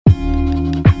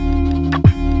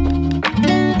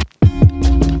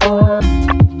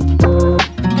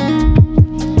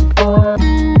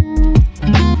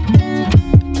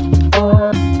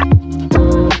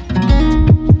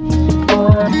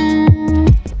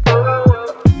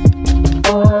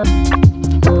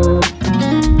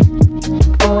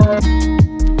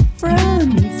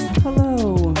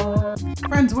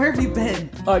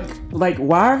Like,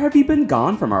 why have you been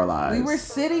gone from our lives? We were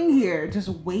sitting here just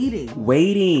waiting.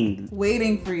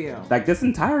 Waiting for you. Like, this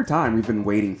entire time, we've been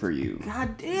waiting for you.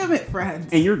 God damn it,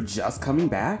 friends. And you're just coming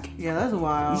back? Yeah, that's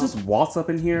wild. You just waltz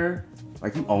up in here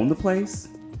like you own the place?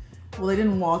 Well, they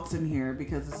didn't waltz in here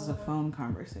because this is a phone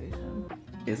conversation.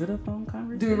 Is it a phone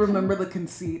conversation? Do you remember the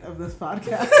conceit of this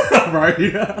podcast? Right.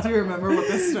 Do you remember what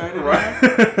this started Right.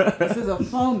 with? This is a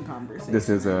phone conversation. This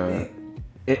is a...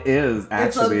 It is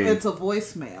actually. It's a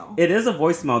voicemail. It is a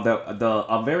voicemail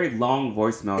a very long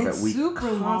voicemail It's that we super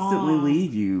constantly long.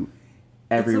 leave you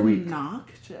every week. It's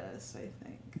obnoxious, I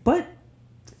think. But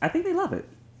I think they love it.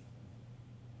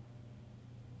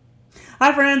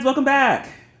 Hi friends, welcome back.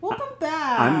 Welcome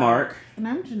back. I'm Mark. And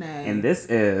I'm Janae. And this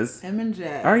is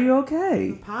M&J. Are You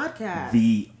Okay? The podcast.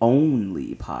 The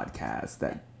only podcast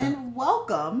that... And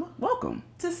welcome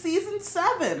to season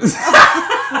 7 of the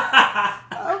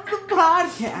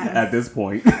podcast. At this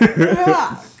point.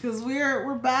 Yeah, because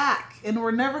we're back and we're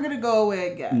never gonna go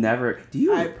away again. Never. Do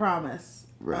you I promise.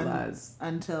 realize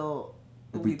until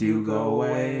we do go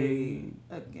away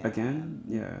again?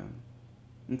 Yeah.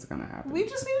 It's gonna happen. We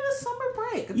just needed a summer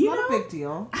break. It's You not know, a big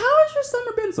deal. How has your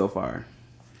summer been so far?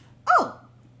 Oh,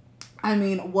 I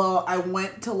mean, well, I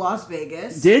went to Las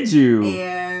Vegas. Did you?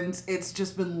 And it's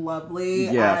just been lovely.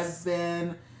 Yes.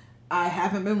 I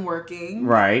haven't been working.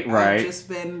 Right. I've just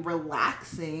been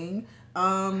relaxing.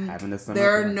 Having a summer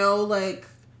There are break. no like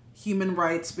human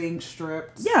rights being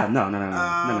stripped. Yeah, no. No.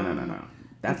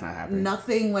 That's not happening.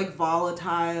 Nothing like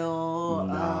volatile.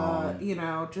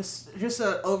 No. Just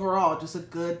overall just a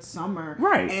good summer.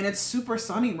 Right. And it's super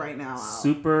sunny right now.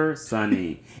 Super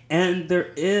sunny. And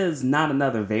there is not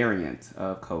another variant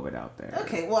of COVID out there.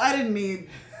 Okay, well I didn't need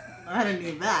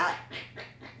that.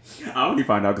 I only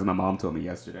found out because my mom told me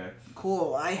yesterday.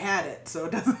 Cool, I had it, so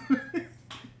it doesn't.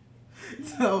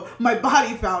 So my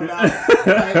body found out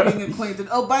by being acquainted.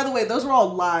 Oh, by the way, those were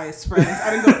all lies, friends.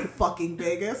 I didn't go to fucking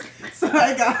Vegas, so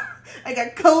I got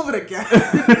COVID again.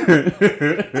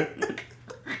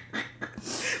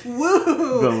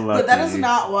 Woo! But that is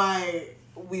not why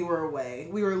we were away.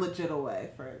 We were legit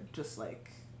away for just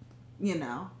like,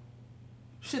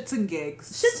 shits and gigs.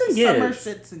 Summer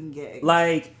shits and gigs.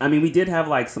 Like, I mean, we did have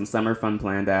like some summer fun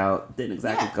planned out. Didn't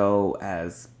exactly go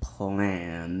as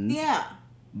planned. Yeah.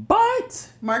 But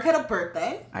Mark had a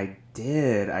birthday. I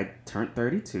did. I turned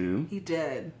 32. He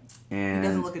did. And he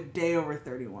doesn't look a day over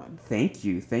 31. Thank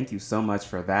you so much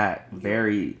for that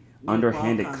very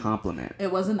underhanded compliment.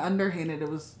 It wasn't underhanded. It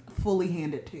was fully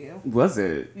handed to you. Was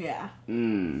it? Yeah.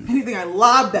 If anything, I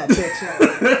lobbed that bitch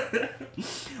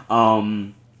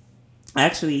out.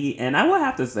 Actually, and I will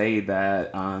have to say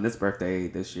that this birthday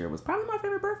this year was probably my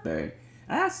favorite birthday.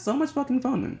 I had so much fucking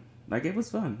fun. Like, it was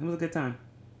fun. It was a good time.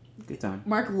 Good time.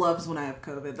 Mark loves when I have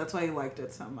COVID. That's why he liked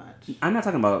it so much. I'm not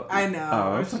talking about... I know.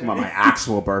 Oh, I'm talking about my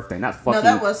actual birthday, not fucking... No,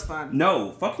 that was fun.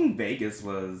 No, fucking Vegas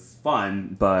was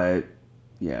fun, but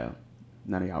yeah,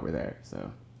 none of y'all were there,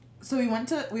 so... So we went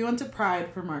to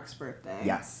Pride for Mark's birthday.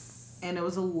 Yes. And it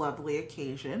was a lovely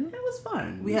occasion. It was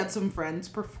fun. We had some friends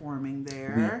performing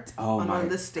there on one of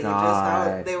the stages.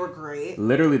 God. They were great.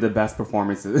 Literally the best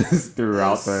performances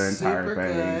throughout the entire super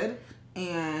thing. Good.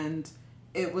 And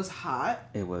it was hot.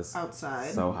 It was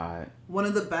outside. So hot. One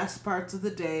of the best parts of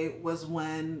the day was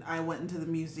when I went into the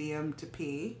museum to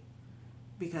pee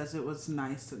because it was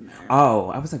nice in there. Oh,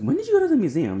 I was like, when did you go to the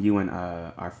museum? You and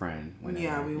our friend. We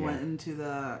went into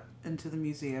the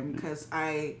museum because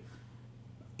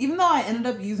even though I ended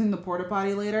up using the porta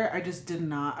potty later, I just did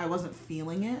not. I wasn't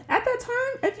feeling it at that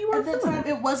time. If you were at that time,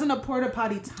 it wasn't a porta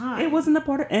potty time. It wasn't a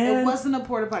porta. It wasn't a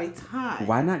porta potty time.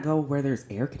 Why not go where there's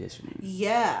air conditioning?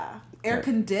 Yeah. Air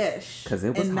condition. Because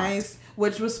it was hot. Nice,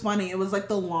 which was funny. It was like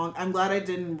I'm glad I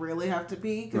didn't really have to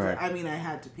pee. Because, right. I mean, I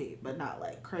had to pee, but not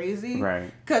like crazy.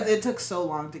 Right. Because it took so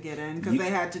long to get in. Because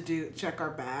they had to check our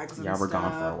bags and stuff. Y'all were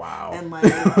gone for a while. And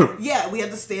like, yeah, we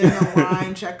had to stand in the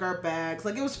line, check our bags.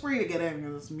 Like, it was free to get in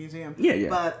because it's a museum. Yeah.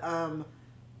 But,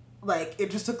 like,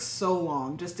 it just took so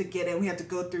long just to get in. We had to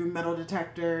go through metal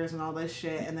detectors and all this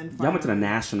shit. And then finally... Y'all went to the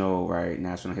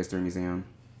National History Museum.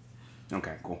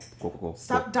 Okay, cool.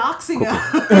 Stop doxing us.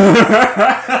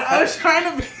 I was trying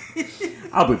to be...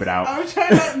 I'll bleep it out. I was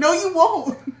trying to... No, you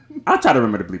won't. I'll try to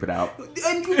remember to bleep it out.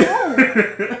 And you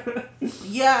won't.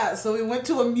 Yeah, so we went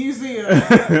to a museum.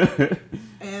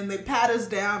 And they pat us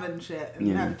down and shit.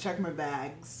 And I had to check my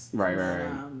bags. Right.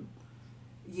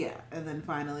 Yeah, and then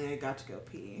finally I got to go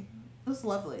pee. It was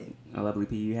lovely. A lovely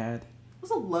pee you had? It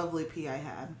was a lovely pee I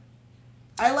had.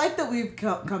 I like that we've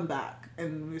come back.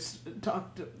 And we're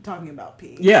talking about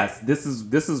pee. Yes, this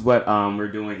is what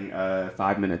we're doing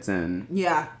 5 minutes in.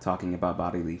 Yeah. Talking about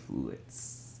bodily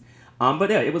fluids. But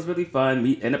yeah, it was really fun.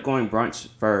 We ended up going brunch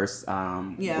first.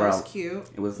 Yeah, it was cute.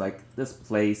 It was like this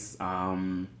place.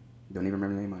 Don't even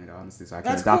remember the name of it, honestly, so I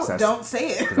That's can't dox cool. us. Don't say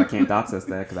it. Because I can't dox us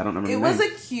that because I don't remember It the name. was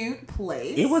a cute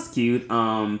place. It was cute.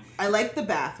 I like the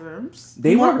bathrooms.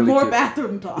 They were really more cute.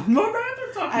 bathroom talk. More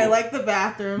bathroom talk. I like the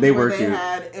bathrooms. They where were they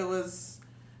cute. it was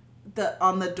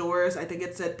on the doors. I think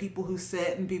it said people who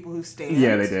sit and people who stand.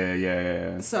 Yeah, they did.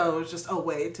 Yeah. So it was just a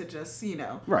way to just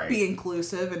Right. be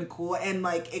inclusive and cool and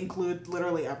like include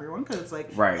literally everyone because it's like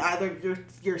Right. either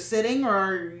you're sitting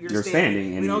or you're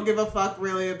standing, We and don't give a fuck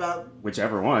really about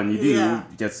whichever one you do, Yeah.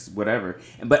 just whatever.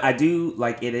 But I do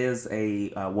like it is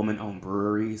a woman-owned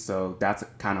brewery, so that's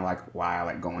kind of like why I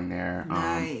like going there.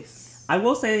 nice. I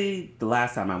will say the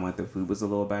last time I went, the food was a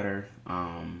little better,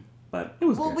 but it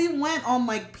was good. We went on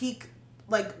like peak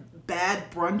like bad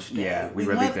brunch day. Yeah, we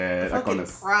really went did. Like, Fucking on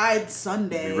this- Pride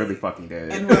Sunday. We really fucking did.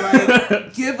 And we're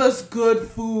like, give us good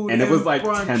food. and it was like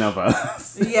brunch. 10 of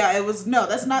us. Yeah, it was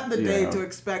that's not the day Yeah. to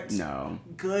expect No.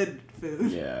 good food.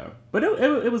 Yeah. But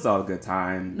it was all a good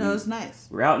time. No, it was nice.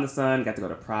 We were out in the sun, got to go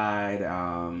to Pride.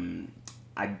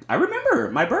 I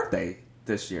remember my birthday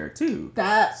this year too.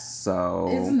 That So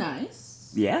is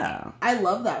nice. yeah. I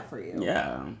love that for you.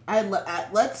 Yeah.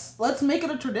 Let's make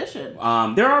it a tradition.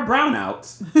 There are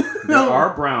brownouts. There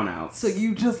are brownouts. So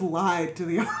you just lied to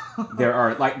the There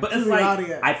are like, but it's the like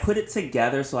audience. I put it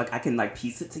together so like I can like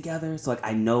piece it together so like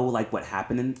I know like what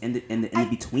happened in the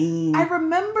between. I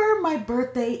remember my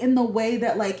birthday in the way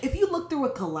that like if you look through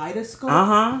a kaleidoscope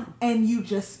and you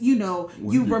just Where you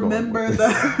are you remember going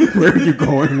the Where are you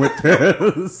going with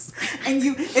this? and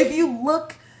if you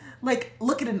look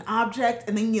at an object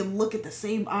and then you look at the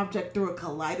same object through a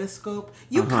kaleidoscope,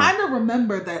 you kind of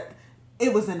remember that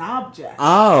it was an object.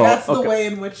 Oh, that's the okay. way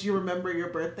in which you remember your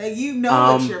birthday. You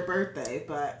know it's your birthday,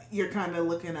 but you're kind of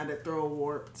looking at it through a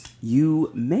warped. You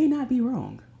may not be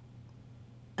wrong.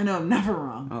 I know I'm never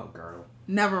wrong. Oh, girl.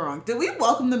 Never wrong. Did we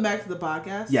welcome them back to the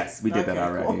podcast? Yes, we did that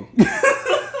Okay, already.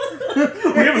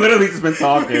 cool. We have literally just been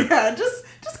talking. Yeah, just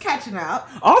catching out.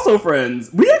 Also,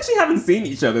 friends, we actually haven't seen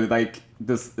each other like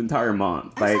this entire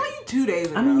month. I Like, saw you 2 days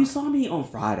ago. I mean, you saw me on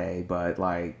Friday, but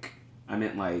like, I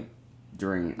meant like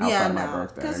during outside my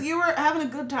birthday. because you were having a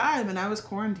good time and I was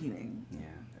quarantining. Yeah,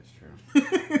 that's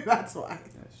true. That's why.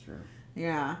 That's true.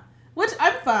 Yeah, which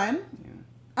I'm fine.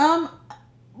 Yeah.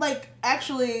 Like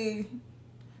actually,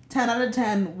 10 out of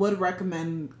 10 would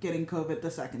recommend getting COVID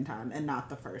the second time and not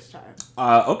the first time.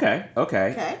 Okay.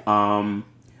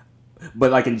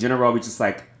 But like in general, we just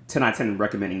like 10 out of 10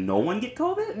 recommending no one get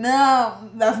COVID. No,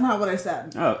 that's not what I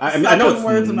said. Oh, I mean, I know it's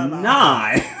words in my mouth.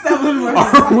 not. 7 words.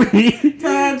 Are we? 10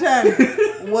 out of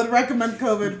 10 would recommend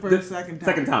COVID for the second time.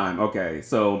 Second time, okay.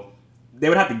 So they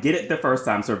would have to get it the first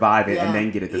time, survive it, and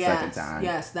then get it the second time.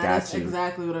 Yes, that's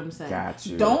exactly what I'm saying. Got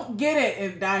you. Don't get it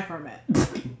and die from it.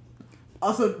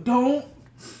 Also, don't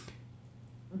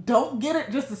get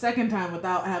it just the second time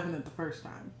without having it the first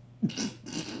time.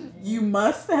 You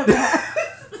must have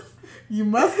you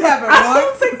must have it once. I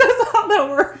don't think that's how that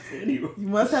works anyway. You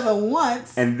must have it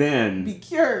once And then be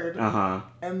cured.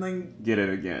 and then get it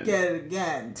again. get it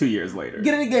again. 2 years later.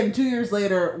 Get it again 2 years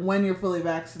later when you're fully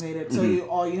vaccinated. So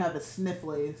all you have is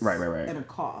sniffles, Right. and a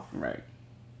cough. Right.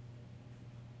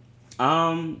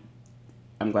 I'm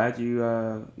glad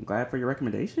glad for your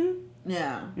recommendation.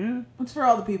 Yeah. Yeah. It's for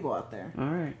all the people out there. All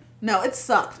right. No, it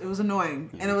sucked. It was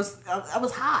annoying, and I was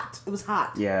hot. It was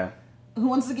hot. Yeah. Who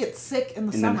wants to get sick in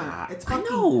the And then summer? hot. It's I fucking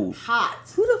know.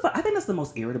 hot. Who the fuck? I think that's the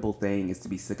most irritable thing is to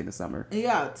be sick in the summer.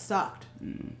 Yeah, it sucked.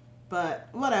 But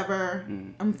whatever.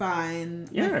 I'm fine.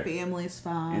 Yeah. My family's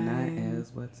fine. And that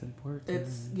is what's important.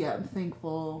 I'm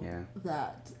thankful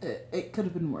that it could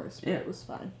have been worse, but it was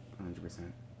fine.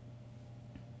 100%.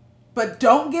 But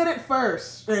don't get it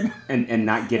first. And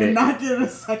not get and it. not get it a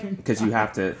second Because you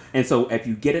have to. And so if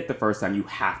you get it the first time, you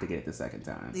have to get it the second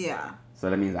time. Yeah. So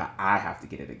that means that I have to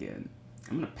get it again.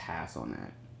 I'm going to pass on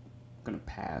that.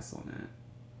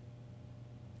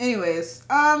 Anyways,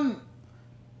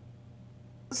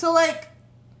 so like,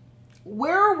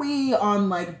 where are we on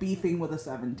like beefing with a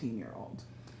 17-year-old?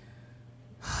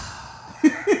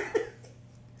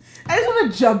 I just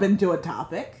want to jump into a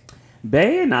topic.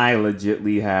 Bay and I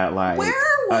legitly had like Where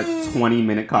are a we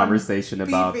 20-minute conversation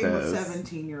about beefing this. with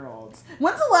 17-year-olds.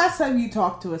 When's the last time you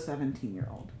talked to a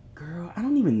 17-year-old? Girl, I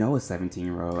don't even know a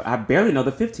 17-year-old. I barely know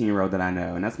the 15-year-old that I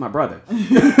know, and that's my brother.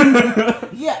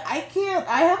 Yeah, I can't.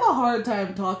 I have a hard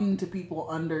time talking to people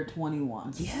under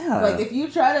 21. Yeah. Like, if you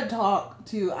try to talk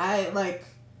to,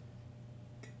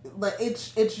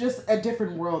 it's just a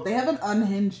different world. They have an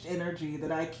unhinged energy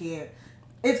that I can't.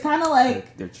 It's kind of like,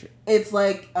 it's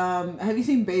like, have you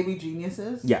seen Baby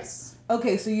Geniuses? Yes.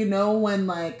 Okay, so you know when,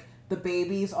 like, the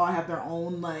babies all have their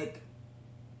own like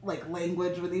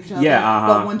language with each other. Yeah,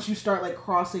 But once you start like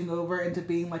crossing over into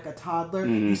being like a toddler,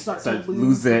 you start to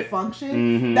lose the function.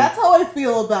 Mm-hmm. That's how I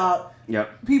feel about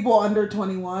Yep. people under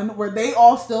 21, where they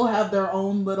all still have their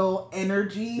own little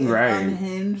energy and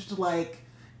unhinged like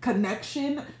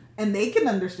connection, and they can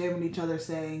understand what each other's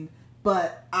saying,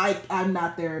 but I'm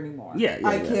not there anymore.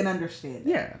 I can't understand it.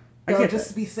 Yeah. They'll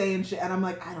just be saying shit, and I'm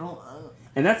like, I don't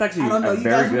and that's actually I don't know. You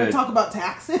very guys good. want to talk about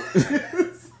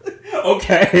taxes?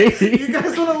 Okay. You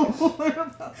guys want to learn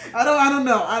about? I don't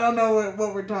know. I don't know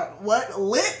what we're talking. What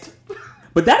lit?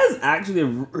 But that is actually a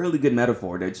really good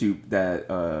metaphor that you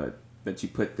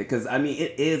put, because I mean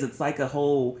it is. It's like a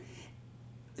whole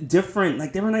different,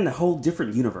 like they're in a whole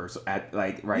different universe at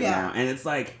like now, and it's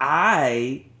like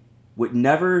I would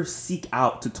never seek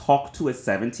out to talk to a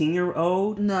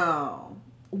 17-year-old. No,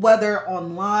 whether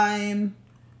online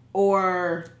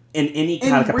or in any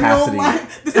kind of capacity. Real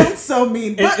life. This sounds so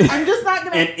mean, but I'm just not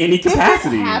gonna. In any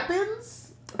capacity, if it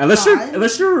happens,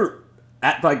 unless you're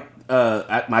at like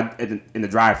in the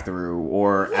drive-through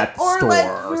or at the store like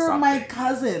or you're something. my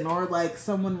cousin or like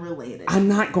someone related. I'm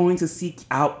not going to seek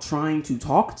out trying to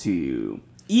talk to you,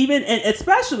 even and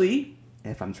especially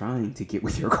if I'm trying to get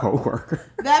with your coworker.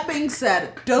 That being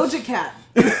said, Doja Cat.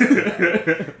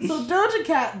 So Doja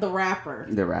Cat, the rapper,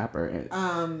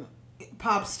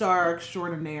 pop star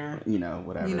extraordinaire.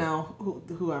 Whatever.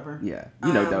 Whoever. Yeah.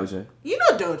 Doja. You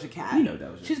know Doja Cat. You know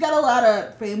Doja. She's got a lot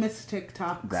of famous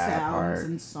TikTok That sounds part.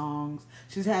 and songs.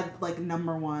 She's had like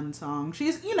 #1 songs.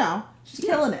 She's killing it. She's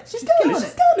killing it. She's killing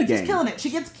the game. She's killing it.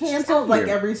 She gets canceled like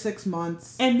every 6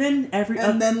 months. And then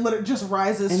just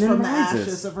rises from the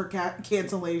ashes of her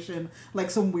cancellation like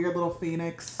some weird little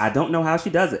phoenix. I don't know how she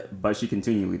does it, but she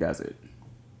continually does it.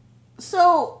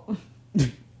 So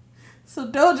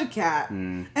Doja Cat,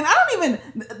 and I don't even.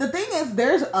 The thing is,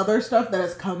 there's other stuff that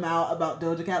has come out about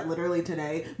Doja Cat literally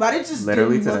today, but I just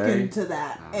didn't look into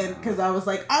that, and because I was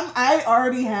like, I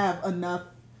already have enough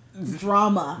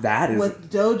drama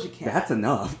with Doja Cat. That's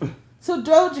enough. So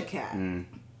Doja Cat,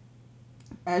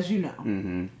 as you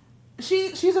know,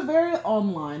 she's a very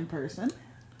online person.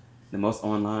 The most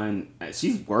online.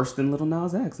 She's worse than Lil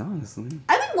Nas X, honestly.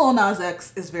 I think Lil Nas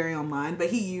X is very online, but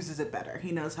he uses it better.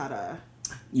 He knows how to.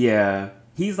 Yeah,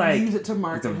 he's like use it to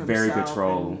market himself. He's a very good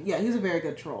troll. He's a very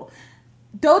good troll.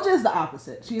 Doja is the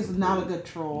opposite. She's not a good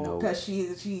troll because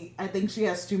she I think she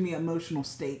has too many emotional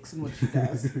stakes in what she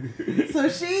does. So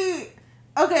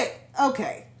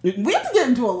okay. We have to get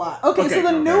into a lot. Okay, so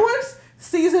the newest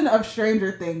season of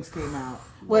Stranger Things came out,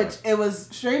 which it was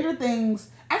Stranger Things.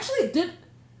 Actually,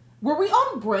 were we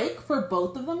on break for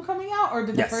both of them coming out, or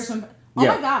did the first one? Oh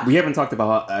my god. We haven't talked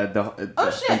about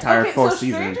the entire fourth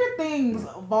season. Stranger Things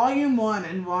Volume 1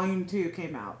 and Volume 2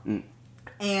 came out.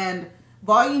 And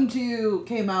Volume 2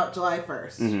 came out July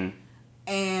 1st.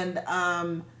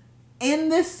 And in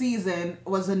this season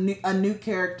was a new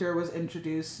character was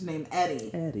introduced named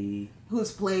Eddie.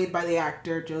 Who's played by the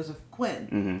actor Joseph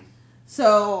Quinn.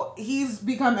 So he's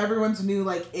become everyone's new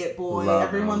like it boy.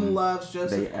 Everyone loves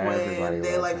Joseph Quinn.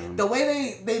 They like him. The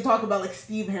way they talk about like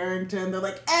Steve Harrington. They're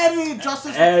like Eddie,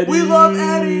 we love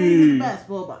Eddie. He's the best.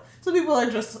 Blah blah. So people are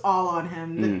just all on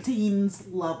him. The teens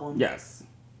love him. Yes.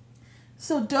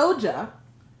 So Doja,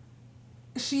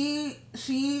 she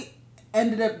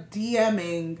ended up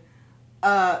DMing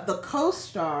the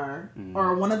co-star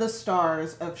or one of the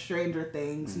stars of Stranger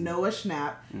Things, Noah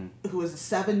Schnapp, who was a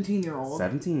 17-year-old,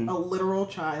 a literal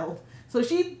child. So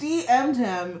she DM'd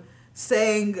him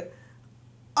saying,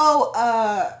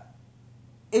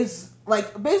 is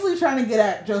like basically trying to get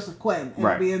at Joseph Quinn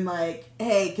and being like,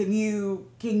 hey, can you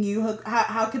hook?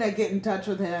 How can I get in touch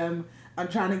with him? I'm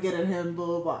trying to get at him. Blah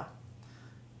blah blah.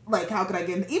 Like, how could I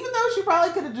get in? Even though she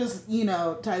probably could have just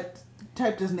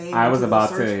typed his name. I was about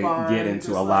to get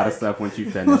into a lot of stuff when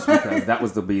you finished because that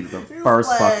was the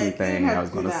first fucking thing I was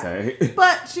going to say.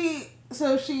 But she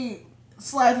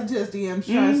slides into his DMs,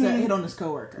 tries to hit on his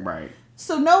coworker. Right.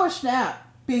 So Noah Schnapp,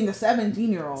 being a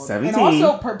 17-year-old, and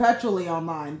also perpetually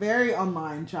online, very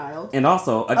online child, and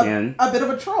also again a bit of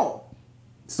a troll.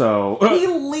 So he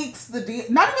leaks the DM.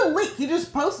 Not even leak. He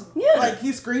just posts like he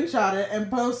screenshot it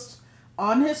and posts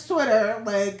on his Twitter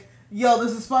like, yo,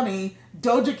 this is funny.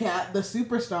 Doja Cat, the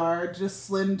superstar, just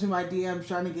slid into my DMs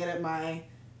trying to get at my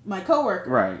coworker.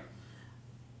 Right.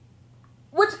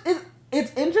 Which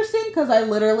it's interesting because I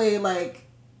literally like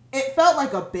it felt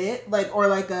like a bit or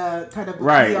like a kind of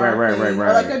right, or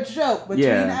like a joke between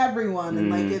everyone and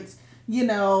like it's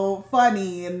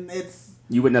funny and it's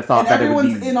you wouldn't have thought that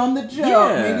everyone's in on the joke.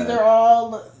 Yeah. Maybe they're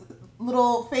all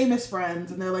little famous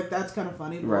friends and they're like that's kind of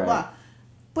funny. Blah blah.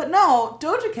 But no,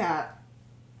 Doja Cat.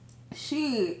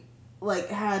 She like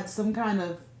had some kind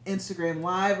of Instagram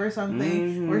live or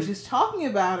something where she's talking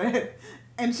about it,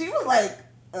 and she was like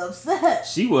upset.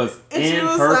 She was and in she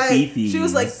was her like, fifis. She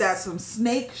was like, "That's some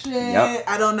snake shit. Yep.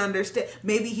 I don't understand.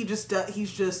 Maybe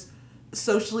he's just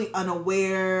socially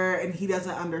unaware and he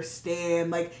doesn't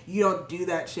understand. Like, you don't do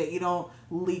that shit. You don't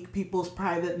leak people's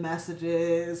private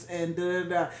messages and da da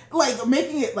da. Like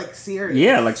making it like serious.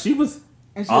 Yeah, like she was.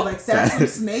 And she was like, "That's some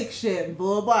snake shit." And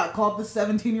blah blah blah. Called the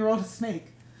 17-year-old a snake.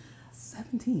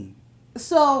 17.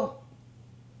 So,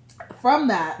 from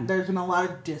that, there's been a lot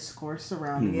of discourse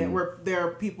surrounding it, where there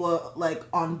are people like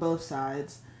on both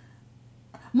sides.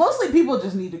 Mostly, people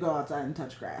just need to go outside and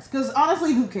touch grass. Because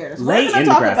honestly, who cares? Lay We're gonna in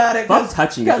the talk grass. about it. Fuck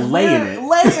touching it. Lay in it.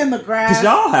 Lay in the grass.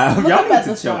 Because y'all need to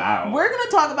chill show. out. We're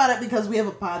gonna talk about it because we have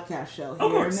a podcast show Of here,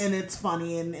 course. and it's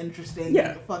funny and interesting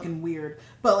Yeah. and fucking weird.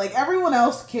 But like everyone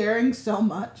else caring so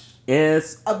much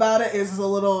about it is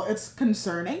it's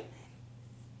concerning.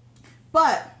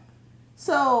 But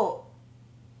so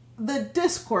the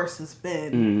discourse has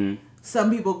been some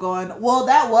people going, well,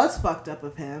 that was fucked up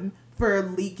of him for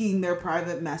leaking their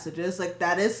private messages. Like,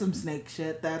 that is some snake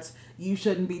shit. You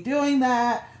shouldn't be doing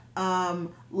that.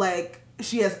 Like,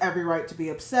 she has every right to be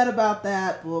upset about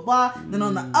that, blah, blah, blah. Then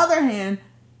on the other hand,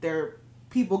 there are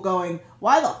people going,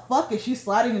 why the fuck is she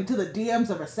sliding into the DMs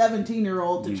of a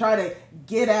 17-year-old to try to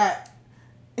get at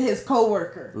his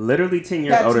coworker? Literally 10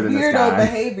 years older than this guy. That's weirdo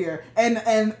behavior.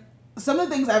 And some of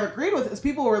the things I've agreed with is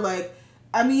people were like,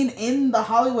 I mean, in the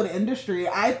Hollywood industry,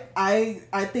 I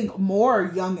think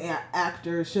more young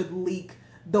actors should leak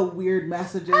the weird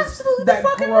messages Absolutely that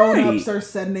fucking grown-ups right. are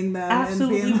sending them.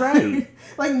 Absolutely and being right.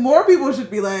 Like, more people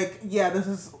should be like, yeah, this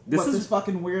is This what is- this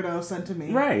fucking weirdo sent to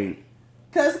me. Right.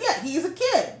 Because, yeah, he's a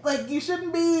kid. Like, you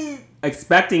shouldn't be...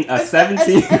 Expecting a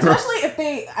 17-year-old. Especially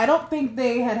if I don't think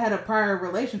they had a prior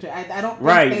relationship. I don't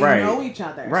think they know each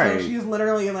other. Right. So she's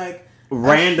literally like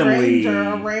Randomly.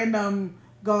 a random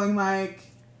going like,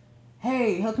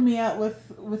 hey, hook me up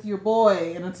with your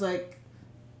boy. And it's like,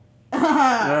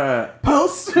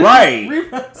 post. Right.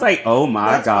 Repost. It's like, oh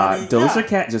my That's God. funny, Doja yeah.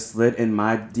 Cat just slid in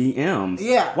my DMs.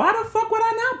 Yeah. Why the fuck would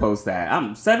I not post that?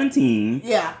 I'm 17.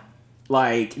 Yeah.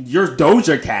 Like, you're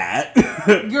Doja Cat.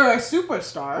 You're a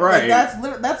superstar. Right.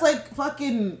 Like, that's like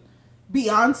fucking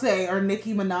Beyonce or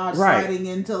Nicki Minaj Right. sliding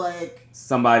into like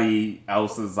Somebody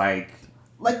else is like,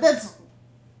 that's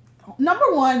number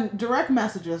one. Direct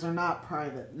messages are not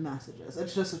private messages.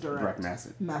 It's just a direct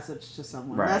message to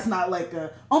someone. Right. That's not like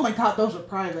oh my God, those are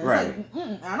private. It's Right.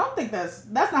 like, I don't think that's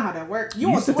not how that works. you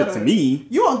on sent Twitter. it to me.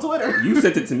 You on Twitter. You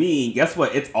sent it to me. Guess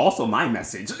what? It's also my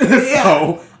message. Yeah.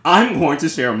 So I'm going to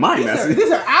share my These message.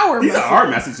 are our These messages. are our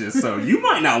messages. So you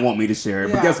might not want me to share it,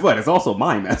 but Yeah. guess what? It's also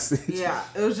my message. Yeah,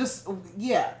 it was just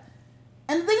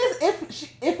And the thing is,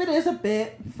 if it is a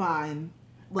bit, fine.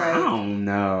 Like, I don't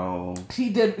know. she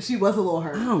was a little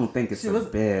hurt. I don't think it's She a was-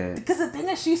 bit. Because the thing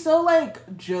is, she's so, like,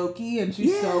 jokey and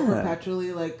she's so Yeah.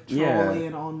 perpetually, like, Yeah. trolly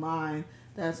and online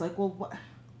that it's like, well, what?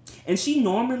 And she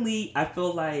normally, I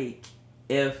feel like,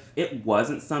 if it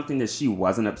wasn't something that she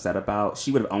wasn't upset about,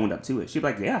 she would have owned up to it. She'd be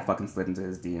like, yeah, I fucking slid into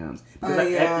his DMs. Because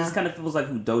it just kind of feels like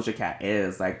who Doja Cat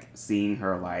is, like, seeing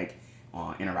her, like,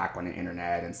 interact on the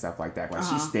internet and stuff like that. Like,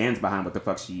 she stands behind what the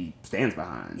fuck she stands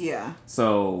behind. Yeah.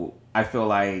 So, I feel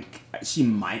like she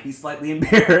might be slightly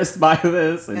embarrassed by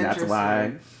this, and that's why.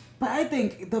 Interesting. But I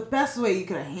think the best way you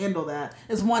could have handled that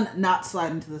is, one, not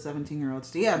slide into the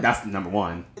 17-year-old's DM. That's number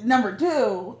one. Number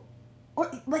two, or,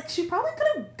 like, she probably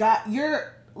could have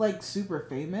you're, like, super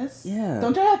famous. Yeah.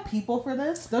 Don't you have people for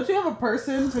this? Don't you have a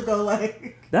person to go,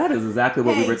 like... That is exactly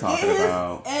what we were talking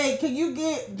about. Hey, can you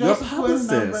get Your Joseph Quinn's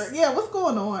publicist. number? Yeah, what's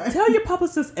going on? Tell your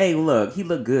publicist, hey, look, he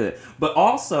looked good. But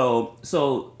also,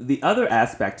 so the other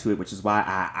aspect to it, which is why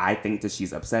I think that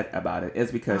she's upset about it,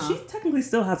 is because she technically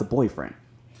still has a boyfriend.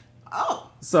 Oh.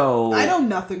 So I know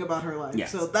nothing about her life,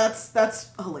 Yes. so that's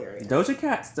hilarious. Doja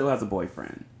Cat still has a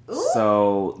boyfriend. Ooh.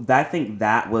 So I think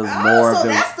that was more so of the...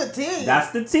 that's the tea.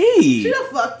 That's the tea. She done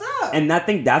fucked up. And I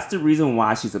think that's the reason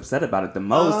why she's upset about it the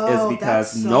most Oh, is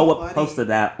because that's so Noah funny. posted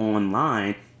that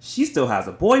online. She still has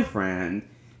a boyfriend.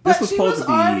 but This was she supposed was to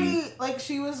be... already, like,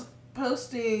 she was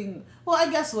posting, well, I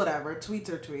guess whatever, tweets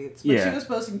are tweets. But Yeah. she was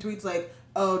posting tweets like,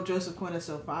 oh, Joseph Quinn is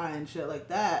so fine, shit like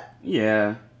that.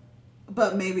 Yeah.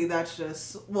 But maybe that's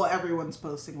just, well, everyone's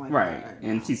posting like Right. that.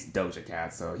 And she's Doja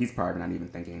Cat, so he's probably not even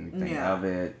thinking anything Yeah. of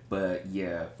it. But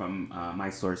yeah, from my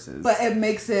sources. But it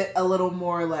makes it a little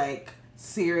more, like,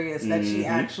 serious that she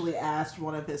actually asked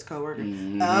one of his coworkers.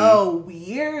 Oh,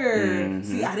 weird.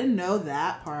 See, I didn't know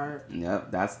that part.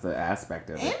 Yep, that's the aspect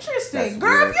of it. Interesting. That's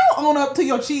Girl, weird. if you own up to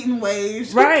your cheating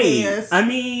ways, who Right. cares? I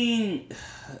mean,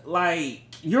 like,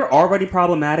 you're already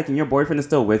problematic and your boyfriend is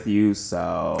still with you,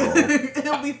 so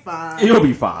He'll be fine. He'll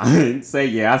be fine. Say,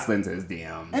 yeah, I slid into his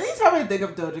DMs. Anytime I think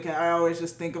of Doja Cat, I always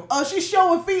just think of, oh, she's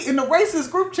showing feet in the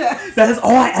racist group chat. That is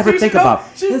all I ever think about.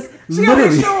 She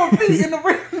always showing feet in the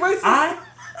racist. I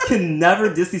can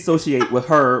never disassociate with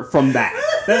her from that.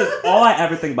 That is all I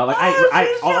ever think about. Like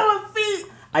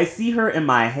I see her in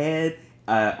my head.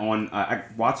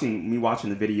 Watching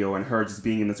the video and her just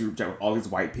being in this group chat with all these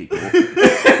white people.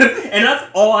 And that's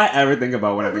all I ever think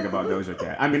about when I think about Doja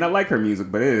Cat. I mean, I like her music,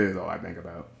 but it is all I think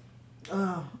about.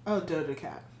 Oh, Doja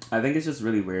Cat. I think it's just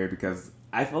really weird because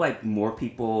I feel like more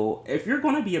people, if you're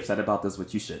going to be upset about this,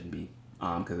 which you shouldn't be,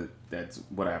 because that's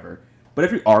whatever. But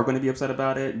if you are going to be upset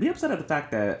about it, be upset at the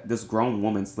fact that this grown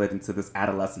woman slid into this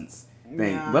adolescence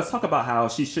thing. Yeah. Let's talk about how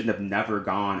she shouldn't have never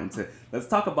gone into. Let's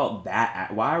talk about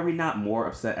that. Why are we not more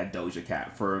upset at Doja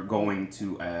Cat for going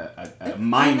to a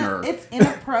minor? It's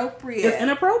inappropriate. It's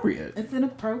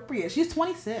inappropriate. She's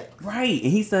 26. Right,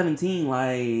 and he's 17.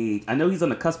 Like, I know he's on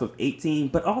the cusp of 18,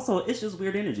 but also it's just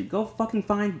weird energy. Go fucking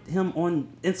find him on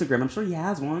Instagram. I'm sure he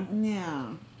has one.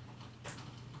 Yeah.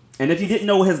 And if you didn't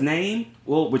know his name,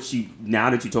 well, now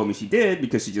that you told me she did,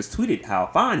 because she just tweeted how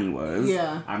fine he was.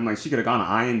 Yeah. I'm like, she could have gone to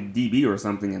IMDb or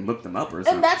something and looked him up or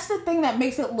something. And that's the thing that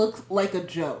makes it look like a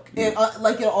joke. Yeah. It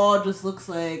all just looks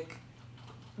like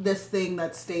this thing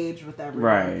that's staged with everyone.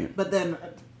 Right. But then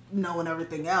knowing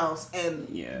everything else and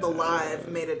the live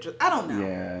made it just, I don't know.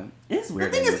 Yeah. It's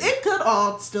weird. The thing is, it could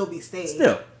all still be staged.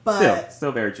 Still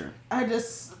very true. I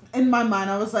just, in my mind,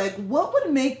 I was like, what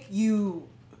would make you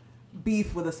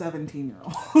beef with a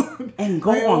 17-year-old and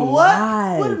go on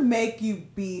live? What would make you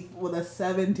beef with a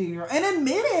 17-year-old and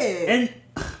admit it? And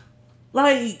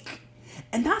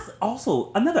and that's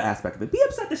also another aspect of it. Be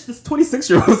upset that this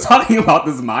 26-year-old is talking about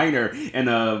this minor and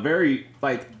a very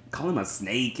call him a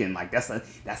snake and that's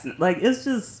it's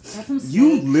just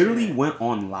you literally shit. Went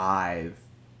on live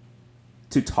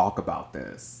to talk about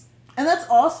this. And that's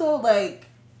also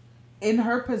in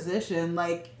her position,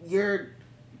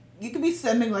 you could be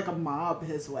sending a mob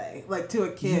his way, to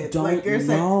a kid. You don't you're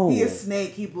know. Saying he a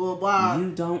snake, he blah blah.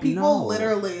 You don't People know.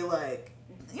 Literally you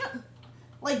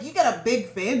got a big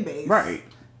fan base. Right.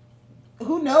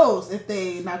 Who knows if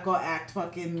they not gonna act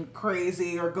fucking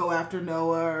crazy or go after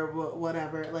Noah or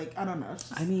whatever. I don't know.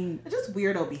 It's just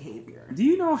weirdo behavior. Do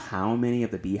you know how many of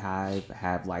the Beehive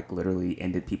have literally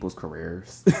ended people's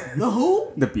careers? The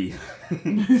who? The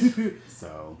Beehive.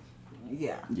 So.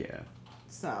 Yeah. Yeah.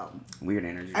 So weird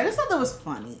energy. I just thought that was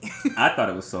funny. I thought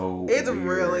it was so. It's weird.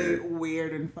 Really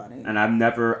weird and funny. And I've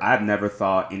never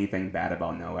thought anything bad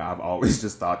about Noah. I've always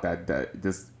just thought that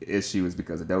this issue is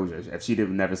because of Doja. If she'd have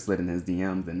never slid in his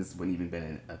DMs, then this wouldn't even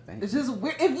been a thing. It's just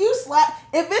weird. If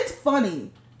it's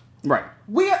funny, right?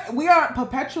 We are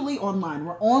perpetually online.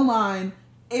 We're online.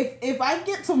 If I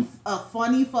get a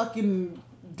funny fucking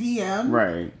DM,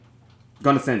 right?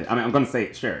 Gonna send it. I mean, I'm gonna say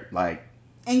it. Sure,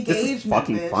 engagement. This is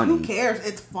fucking bitch. funny. Who cares?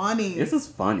 It's funny. This is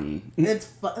funny. It's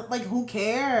who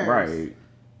cares? Right.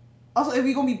 Also, if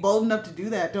you're gonna be bold enough to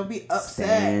do that, don't be upset.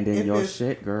 Stand in your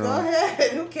shit, girl. Go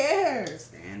ahead. Who cares?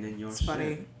 Stand in your shit. It's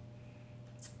funny.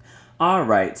 All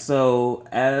right. So,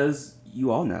 as you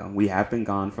all know, we have been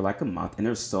gone for a month, and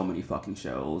there's so many fucking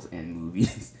shows and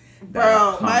movies.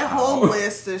 Bro, my whole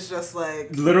list is just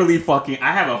literally fucking.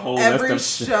 I have a whole list of every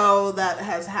show that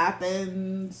has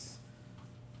happened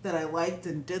that I liked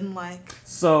and didn't like.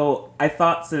 So I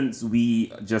thought since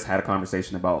we just had a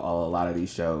conversation about a lot of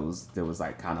these shows, there was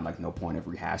no point of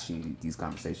rehashing these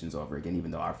conversations over again, even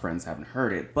though our friends haven't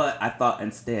heard it. But I thought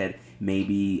instead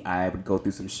maybe I would go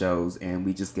through some shows and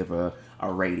we just give a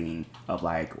rating of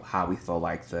how we feel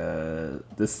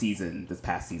this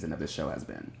past season of this show has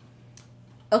been.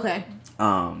 Okay.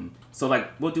 So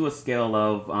we'll do a scale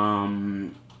of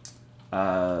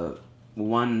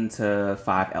 1 to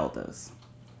 5 elders.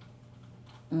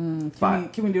 Can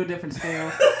we do a different scale?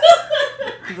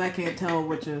 Because I can't tell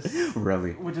which is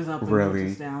really which is up and which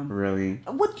is down. Really?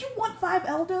 Would you want 5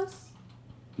 elders?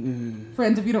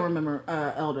 Friends, if you don't remember,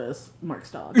 elders,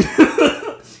 Mark's dog.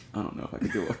 I don't know if I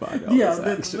could do a 5 elders. Yeah,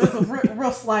 that's a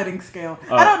real sliding scale.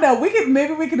 I don't know.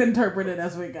 Maybe we can interpret it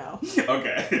as we go.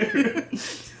 Okay.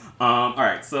 All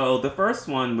right. So the first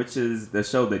one, which is the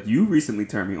show that you recently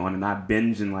turned me on, and I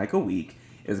binge in a week,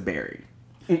 is Barry.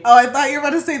 Oh, I thought you were about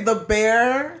to say The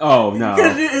Bear. Oh, no.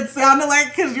 Because it sounded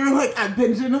because you were I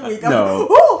binged in a week. No.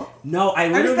 Ooh! No, I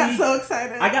just got so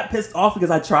excited. I got pissed off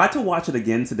because I tried to watch it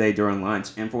again today during lunch,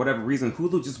 and for whatever reason,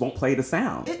 Hulu just won't play the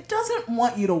sound. It doesn't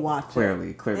want you to watch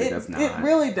it. Clearly does not. It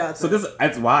really does. So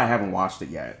that's why I haven't watched it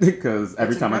yet, because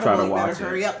every time I try to watch it.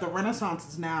 Hurry up. The Renaissance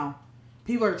is now.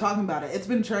 People are talking about it. It's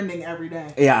been trending every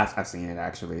day. Yeah, I've seen it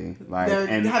actually. Like, They're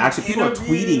and having actually, people are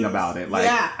tweeting interviews. about it. Like,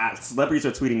 Yeah. celebrities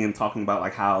are tweeting and talking about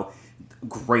like how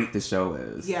great the show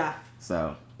is. Yeah.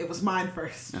 So. It was mine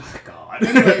first. Oh God.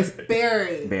 Anyways,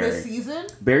 Barry. Barry. This season?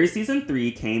 Barry season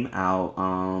 3 came out.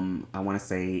 I want to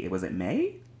say it was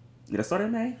May. Did it start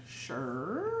in May?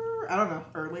 Sure. I don't know.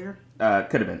 Earlier.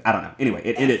 Could have been. I don't know. Anyway,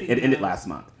 it ended. It ended last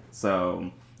month.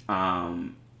 So,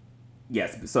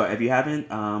 yes. So if you haven't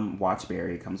watched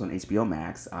Barry, it comes on HBO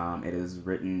Max. It is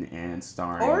written and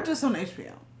starring. Or just on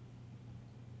HBO.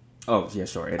 Oh yeah,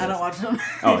 sure. It I is. don't watch it on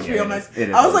Oh, HBO yeah, Max. it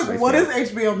is I was on like, what HBO.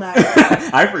 is HBO Max?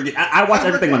 I forget. I watch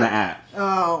everything on the app.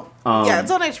 Oh. Yeah,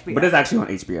 it's on HBO. But it's actually on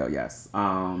HBO, yes.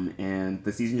 And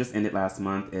the season just ended last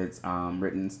month. It's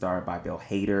written and starred by Bill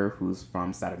Hader, who's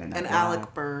from Saturday Night Live. and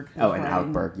Alec Berg. Oh, and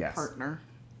Alec Berg, yes. Partner.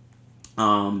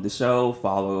 The show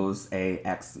follows a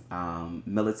ex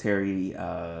military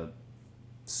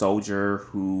soldier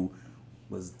who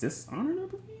was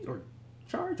dishonorably or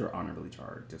charged or honorably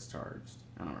discharged.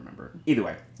 I don't remember. Either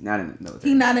way, not in the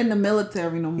military. He's not in the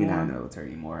military no more. He's not in the military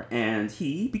anymore, and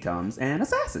he becomes an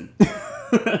assassin.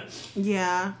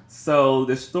 Yeah. So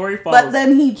the story follows. But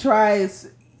then he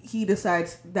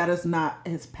decides that is not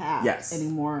his path Yes.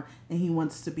 anymore, and he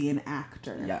wants to be an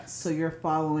actor. Yes. So you're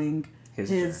following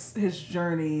his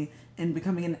journey in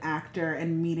becoming an actor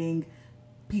and meeting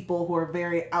people who are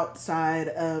very outside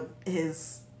of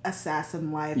his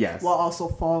assassin life, Yes. while also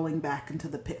falling back into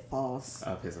the pitfalls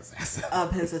of his assassin.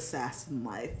 of his assassin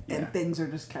life, and Yeah. things are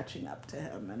just catching up to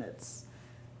him, and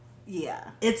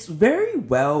It's very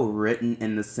well written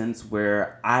in the sense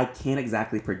where I can't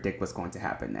exactly predict what's going to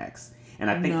happen next. And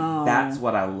I think that's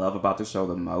what I love about the show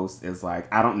the most is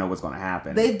like, I don't know what's going to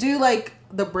happen. They do like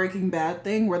the Breaking Bad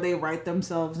thing where they write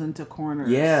themselves into corners.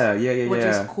 Yeah. Which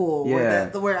is cool. Yeah.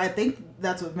 Where I think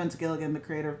that's what Vince Gilligan, the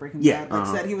creator of Breaking Yeah, Bad,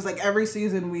 said. He was like, every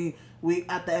season we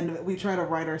at the end of it, we try to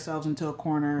write ourselves into a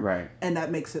corner. Right. And that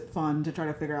makes it fun to try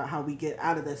to figure out how we get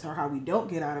out of this or how we don't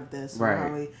get out of this. Right. Or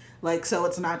how we, so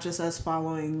it's not just us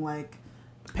following like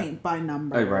paint by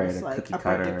numbers, right, like cookie a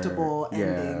cutter. predictable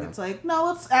ending. Yeah. It's like, no,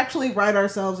 let's actually write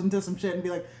ourselves into some shit and be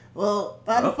like, well,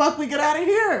 how the fuck we get out of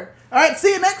here? All right,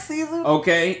 see you next season.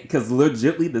 Okay, because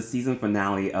legitly the season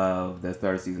finale of the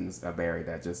third season is a Barry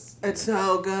that just... It's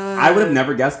so good. I would have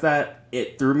never guessed that.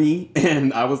 It threw me,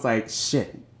 and I was like,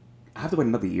 shit, I have to wait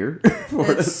another year for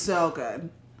It's this. so good.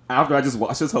 After I just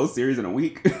watched this whole series in a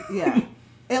week. Yeah.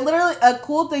 It literally, a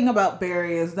cool thing about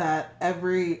Barry is that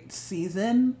every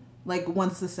season, like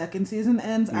once the second season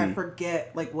ends, I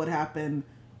forget like what happened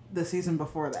the season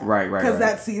before that. Right. Because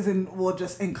that season will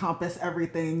just encompass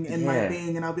everything in my Yeah.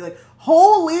 being, and I'll be like,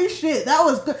 holy shit, that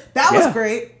was good. That was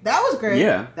great. That was great.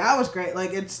 Yeah. That was great.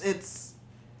 Like it's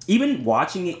Even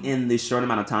watching it in the short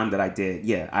amount of time that I did,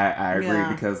 I agree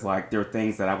Yeah. because like there are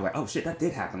things that I was like, oh shit, that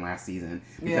did happen last season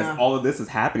because Yeah. all of this is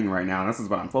happening right now, and this is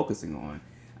what I'm focusing on.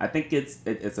 I think it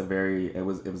was a very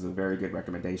good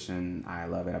recommendation. I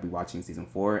love it. I'll be watching season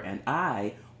 4, and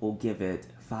I will give it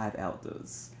 5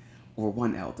 Eldas or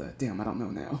 1 Elda. Damn, I don't know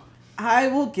now. I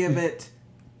will give it.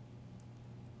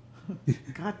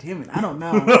 God damn it, I don't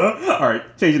know. All right,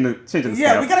 changing the scale.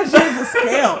 Yeah, we gotta change the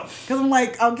scale because I'm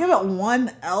like, I'll give it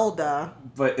 1 Elda.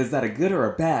 But is that a good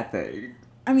or a bad thing?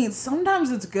 I mean,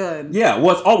 sometimes it's good. Yeah,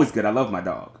 well, it's always good. I love my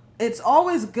dog. It's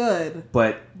always good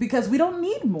But because we don't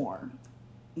need more.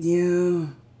 yeah.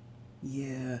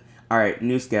 All right,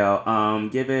 new scale.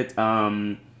 Give it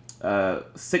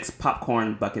 6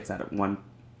 popcorn buckets out of 1.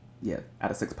 Yeah,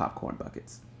 out of 6 popcorn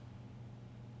buckets.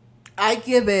 I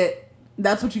give it.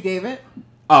 That's what you gave it?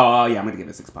 Oh yeah, I'm gonna give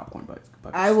it 6 popcorn buckets.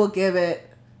 I will give it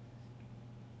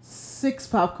 6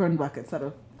 popcorn buckets out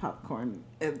of popcorn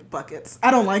buckets.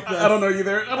 I don't like this. I don't know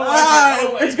either. I don't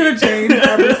like it. It's gonna change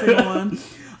every single one.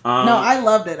 No, I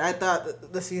loved it. I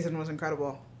thought the season was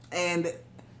incredible, and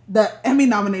the Emmy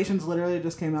nominations literally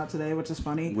just came out today, which is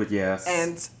funny. Yes.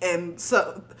 And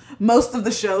so most of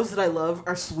the shows that I love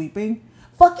are sweeping.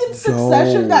 Fucking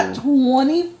Succession got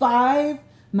 25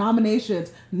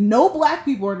 nominations. No black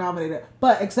people are nominated,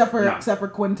 but except for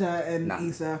Quinta and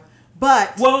Issa.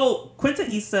 But Quinta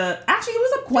Issa actually it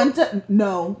was a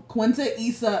Quinta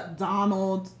Issa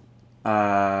Donald.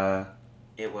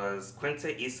 It was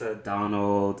Quinta Issa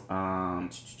Donald.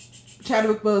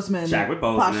 Chadwick Boseman.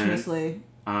 Posthumously.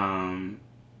 And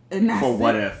that's for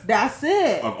What it. If. That's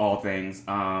it. Of all things.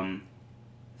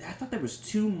 I thought there was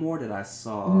 2 more that I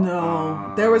saw.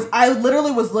 No, there was. I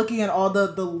literally was looking at all the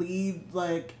lead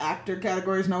like actor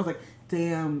categories, and I was like,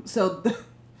 damn. So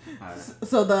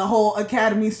So the whole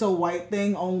Academy So White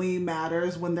thing only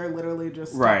matters when they're literally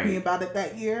just talking about it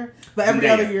that year. But every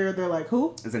other year they're like,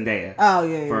 who? Zendaya. Oh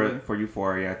yeah. For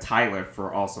Euphoria. Tyler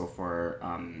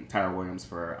Tyler Williams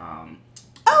for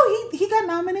Oh, he got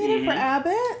nominated for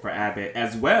Abbott. For Abbott,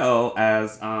 as well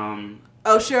as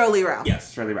Sheryl Lee Ralph.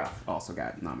 Yes, Shirley Ralph also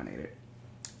got nominated.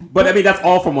 But I mean, that's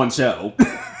all from one show.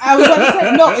 I was about to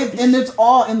say no, and it's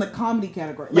all in the comedy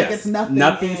category. Like it's nothing.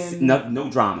 No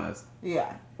dramas.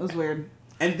 Yeah, it was weird.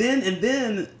 And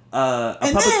then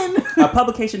a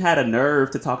publication had a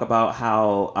nerve to talk about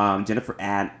how Jennifer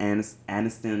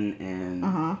Aniston and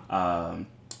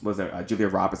Julia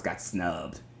Roberts got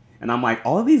snubbed, and I'm like,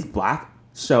 all of these black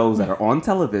shows that are on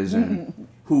television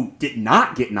who did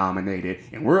not get nominated,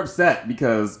 and we're upset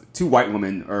because two white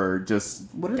women are just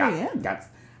what are they in?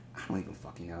 I don't even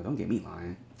fucking know. Don't get me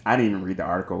lying. I didn't even read the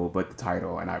article, but the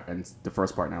title and the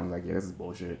first part, and I was like, yeah, this is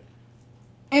bullshit.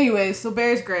 Anyway, so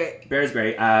Barry's great. Barry's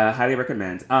great. Highly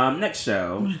recommend. Next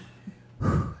show,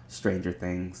 Stranger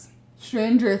Things.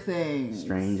 Stranger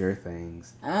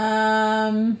Things.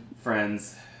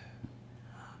 Friends.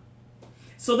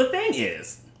 So the thing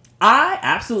is, I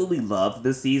absolutely loved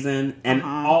this season, and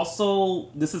also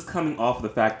this is coming off of the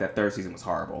fact that third season was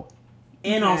horrible,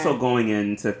 and also going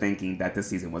into thinking that this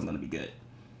season wasn't going to be good.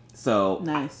 So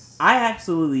nice. I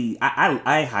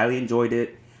highly enjoyed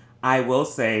it. I will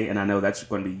say, and I know that's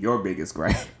going to be your biggest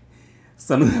gripe,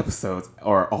 some of the episodes,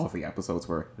 or all of the episodes,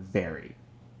 were very,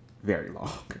 very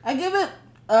long. I give it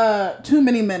too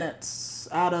many minutes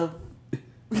out of...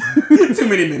 Too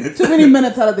many minutes. Too many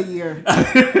minutes out of the year.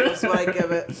 That's what I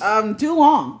give it. Too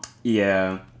long.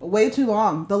 Yeah. Way too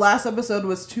long. The last episode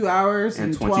was 2 hours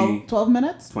and 12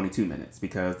 minutes? 22 minutes,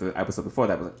 because the episode before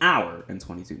that was an hour and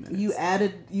 22 minutes. You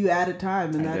added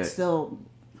time, and that's still...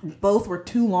 Both were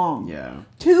too long. Yeah.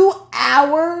 2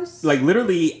 hours? Like,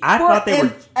 literally, I thought they were...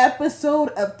 an episode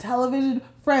of television.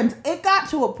 Friends, it got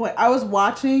to a point. I was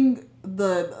watching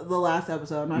the last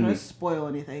episode. I'm not going to spoil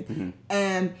anything.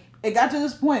 And it got to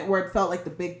this point where it felt like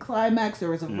the big climax. There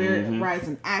was a very rise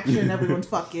in action. Everyone's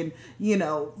fucking,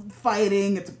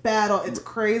 fighting. It's a battle. It's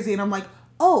crazy. And I'm like,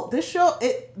 oh, this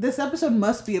episode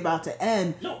must be about to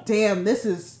end. No. Damn, this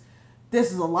is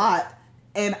a lot.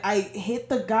 And I hit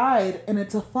the guide, and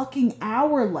it's a fucking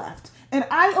hour left. And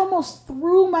I almost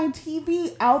threw my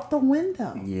TV out the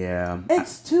window. Yeah.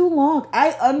 It's too long.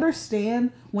 I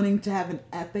understand wanting to have an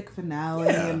epic finale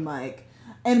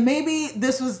and maybe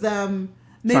this was them.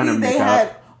 Maybe they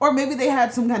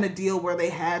had some kind of deal where they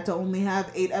had to only have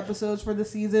 8 episodes for the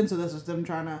season. So this was them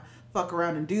trying to fuck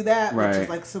around and do that, which is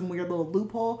like some weird little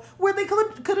loophole where they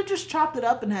could have just chopped it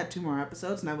up and had 2 more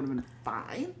episodes, and that would have been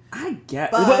fine. I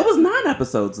get, but it was 9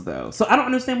 episodes though, so I don't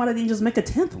understand why they didn't just make a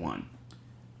 10th one.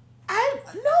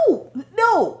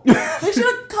 No, they should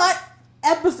have cut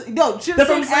episodes. No, should have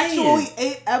been actually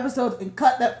 8 episodes and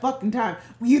cut that fucking time.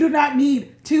 You do not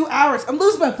need 2 hours. I'm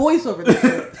losing my voice over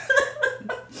this.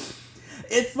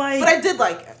 It's like, but I did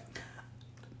like it.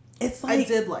 I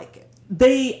did like it.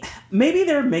 Maybe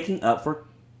they're making up for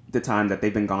the time that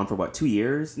they've been gone for 2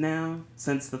 years now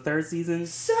since the 3rd season.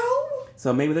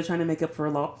 So maybe they're trying to make up for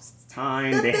a lost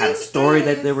time. They had a story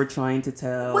that they were trying to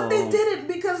tell. But they didn't,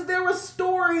 because there was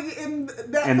story in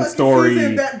that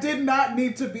season that did not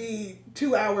need to be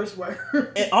 2 hours worth.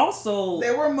 It also...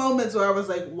 There were moments where I was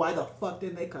like, why the fuck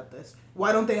didn't they cut this?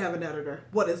 Why don't they have an editor?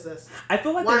 What is this? I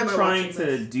feel like they're trying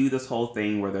to do this whole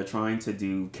thing where they're trying to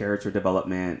do character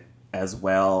development as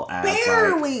well as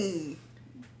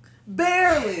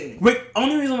barely. Wait,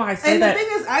 only reason why I say that. And the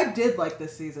thing is, I did like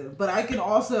this season, but I can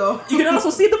also you can also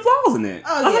see the flaws in it.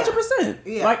 100%.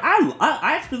 Yeah. Like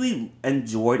I actually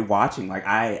enjoyed watching. Like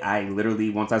I literally,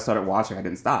 once I started watching, I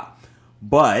didn't stop.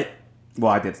 But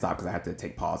I did stop because I had to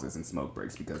take pauses and smoke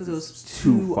breaks because it was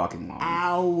too fucking long.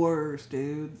 Hours,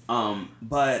 dude.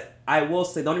 But I will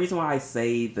say the only reason why I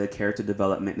say the character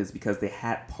development is because they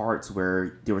had parts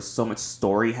where there was so much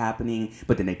story happening,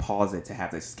 but then they pause it to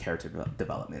have this character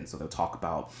development. So they'll talk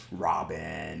about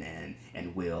Robin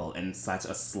and Will in such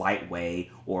a slight way,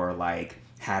 or like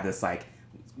have this like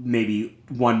maybe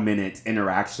 1 minute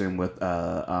interaction with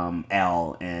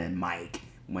Elle and Mike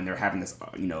when they're having this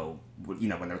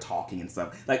when they're talking and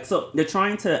stuff. Like, so they're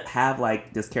trying to have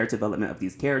like this character development of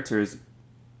these characters,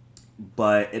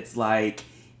 but it's like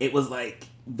it was like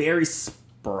very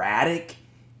sporadic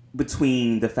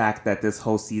between the fact that this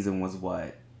whole season was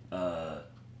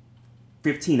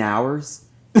 15 hours.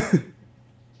 It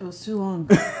was too long.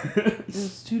 It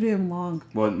was too damn long.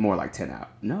 Well, more like 10 hours.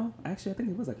 No, actually, I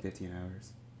think it was like 15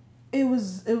 hours. It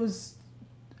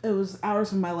was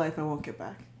hours of my life I won't get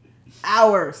back.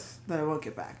 Hours that I won't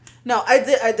get back. No,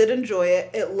 I did enjoy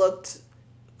it. It looked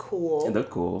cool. It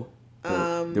looked cool.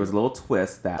 There was a little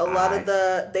twist that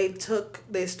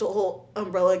they stole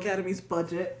Umbrella Academy's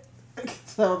budget,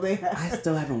 so I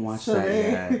still haven't watched that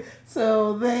yet.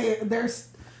 So their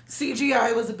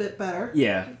CGI was a bit better.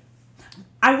 Yeah,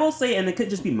 I will say, and it could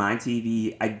just be my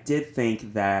TV. I did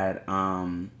think that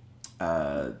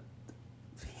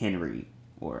Henry,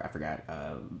 or I forgot,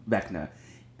 Vecna,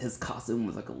 his costume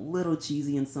was like a little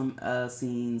cheesy in some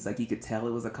scenes. Like you could tell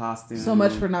it was a costume. So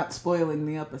much for not spoiling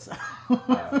the episode.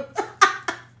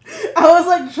 I was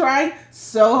like trying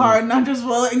so hard not to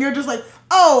spoil it, and you're just like,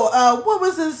 oh, what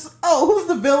was this? Oh, who's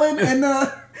the villain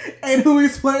and who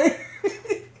he's playing?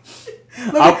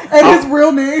 His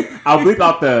real name. I'll bleep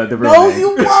out the real name. No, you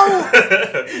won't.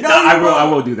 I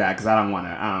will do that because I don't want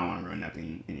to ruin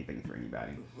anything for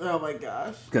anybody. Oh my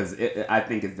gosh. Because I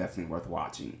think it's definitely worth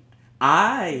watching.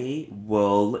 I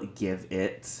will give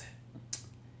it.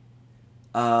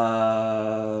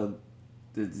 I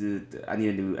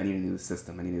need a new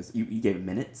system. You gave it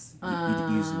minutes. You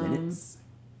used minutes.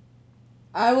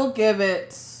 I will give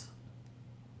it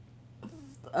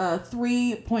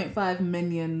 3.5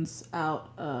 minions out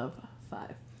of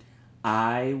 5.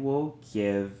 I will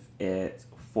give it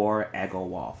 4 Eggo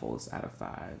waffles out of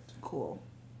 5. Cool.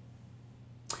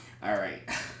 All right.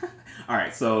 All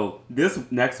right, so this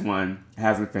next one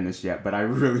hasn't finished yet, but I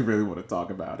really, really want to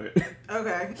talk about it.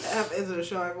 Okay. Is it a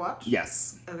show I've watched?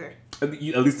 Yes. Okay. At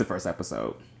least the first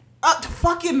episode.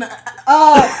 Fucking.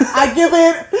 I give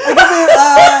it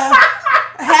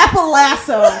half a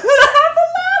lasso.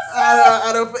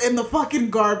 Out of in the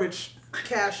fucking garbage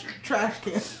trash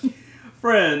can.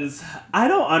 Friends, I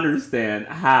don't understand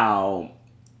how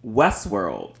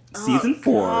Westworld season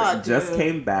 4 just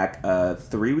came back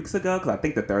 3 weeks ago, because I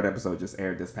think the 3rd episode just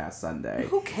aired this past Sunday.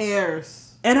 Who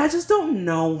cares? And I just don't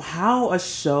know how a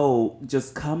show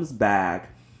just comes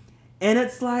back, and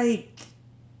it's like,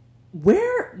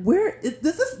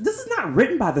 this is not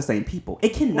written by the same people.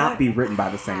 It cannot be written by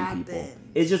the same people.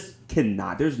 It just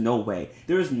cannot. There's no way.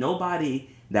 There is nobody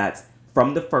that's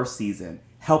from the first season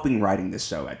helping writing this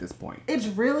show at this point. It's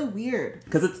really weird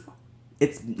because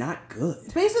it's not good.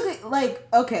 It's basically like,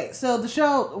 okay, so the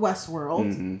show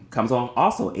Westworld comes on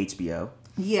also HBO.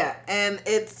 Yeah, and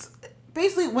it's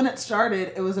basically, when it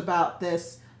started, it was about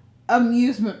this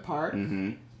amusement park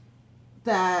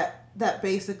that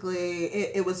basically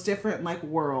it was different, like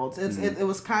worlds. It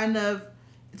was kind of,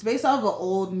 it's based off of an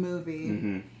old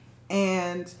movie,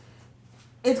 and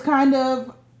it's kind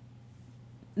of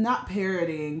not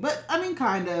parodying, but I mean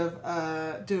kind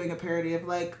of doing a parody of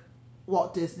like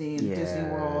Walt Disney and Disney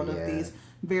World, of these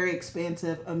very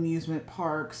expansive amusement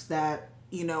parks that,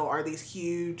 you know, are these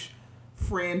huge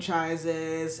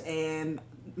franchises and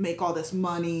make all this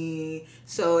money.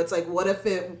 So it's like, what if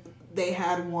they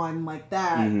had one like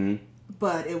that,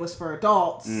 but it was for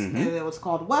adults, and it was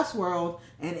called Westworld,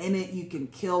 and in it you can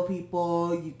kill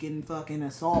people, you can fucking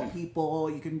assault people,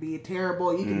 you can be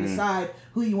terrible, you can decide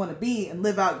who you want to be and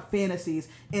live out your fantasies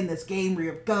in this game where you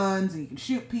have guns and you can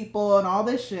shoot people and all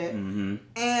this shit.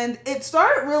 And it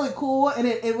started really cool, and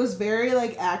it was very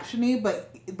like actiony,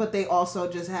 but they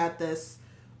also just had this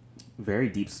very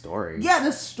deep story. Yeah,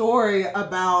 this story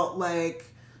about like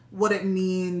what it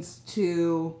means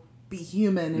to be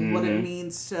human and what it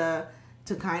means to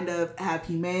kind of have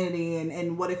humanity,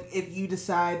 and what if you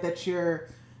decide that you're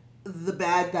the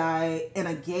bad guy in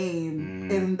a game,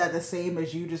 isn't that the same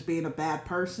as you just being a bad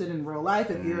person in real life?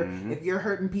 If you're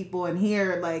hurting people in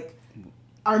here, like,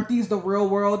 aren't these the real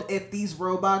world? If these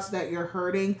robots that you're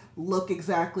hurting look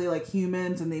exactly like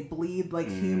humans and they bleed like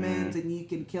humans and you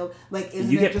can kill, like,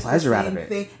 isn't it just the same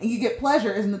thing? And you get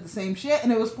pleasure, isn't it the same shit?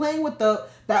 And it was playing with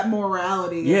that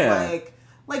morality. Yeah.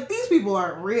 Like, these people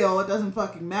aren't real. It doesn't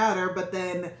fucking matter. But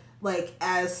then, like,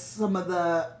 as some of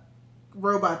the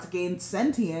robots gained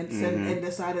sentience and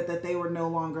decided that they were no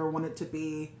longer wanted to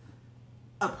be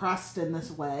oppressed in this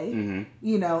way,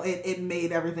 you know, it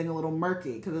made everything a little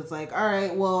murky. Because it's like, all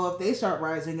right, well, if they start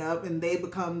rising up and they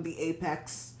become the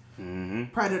apex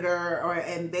predator,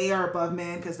 and they are above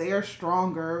man because they are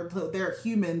stronger, they're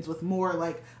humans with more,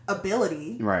 like,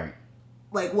 ability. Right.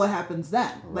 Like, what happens then?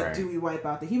 Like, do we wipe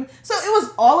out the human? So it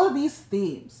was all of these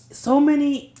themes. So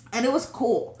many. And it was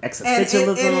cool.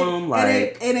 Existentialism,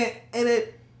 and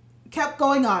it kept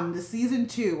going on to season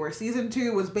 2, where season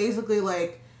 2 was basically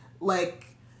like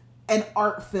an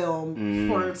art film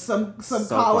for some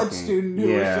college student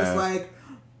who was just like,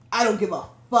 I don't give a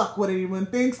fuck what anyone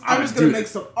thinks. I'm just going to make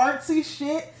some artsy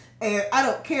shit, and I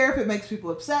don't care if it makes people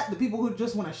upset. The people who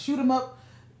just want to shoot them up,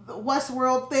 the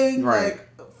Westworld thing, like,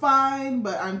 fine,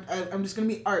 but I'm just gonna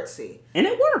be artsy, and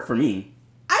it worked for me.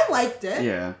 I liked it.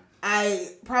 Yeah,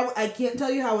 I can't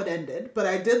tell you how it ended, but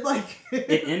I did like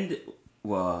It ended.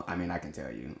 Well, I mean, I can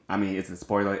tell you. I mean, it's a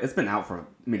spoiler. It's been out for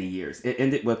many years. It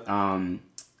ended with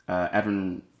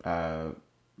Evan,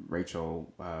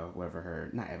 Rachel, whatever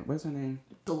her, not Evan. What's her name?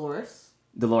 Dolores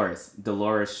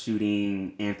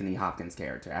shooting Anthony Hopkins'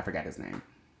 character. I forgot his name.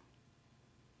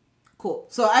 Cool.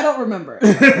 So I don't remember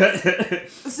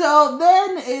it. So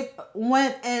then it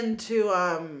went into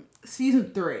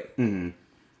season 3, Mm-hmm.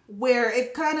 where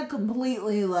it kind of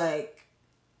completely like,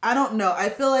 I don't know. I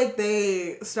feel like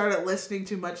they started listening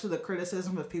too much to the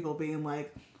criticism of people being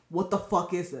like, what the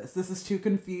fuck is this? This is too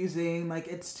confusing. Like,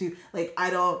 it's too, like,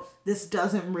 this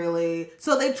doesn't really.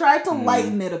 So they tried to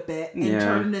lighten it a bit and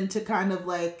turn it into kind of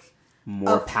like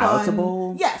more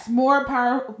palatable. Yes, more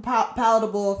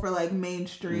palatable for like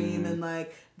mainstream and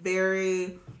like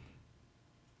very.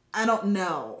 I don't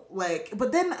know, like,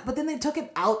 but then they took it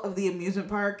out of the amusement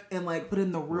park and like put it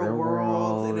in the real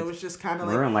world, and it was just kind of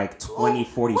like we're in like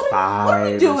 2045 what are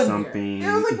we doing or something. Here?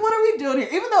 It was like, what are we doing here?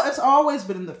 Even though it's always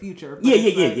been in the future.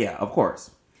 Yeah, of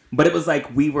course. But it was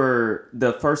like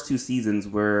the first 2 seasons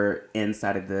were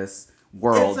inside of this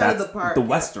world that's the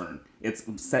Western. It's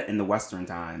set in the Western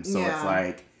time, so it's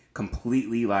like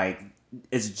completely like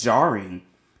it's jarring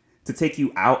to take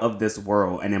you out of this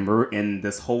world, and then we're in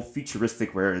this whole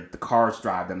futuristic where the cars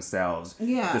drive themselves.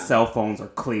 Yeah. The cell phones are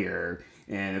clear,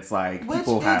 and it's like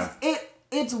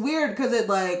It's weird because it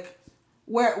like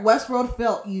where Westworld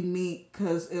felt unique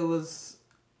because it was,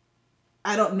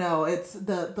 I don't know, it's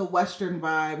the Western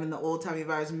vibe and the old timey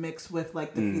vibes mixed with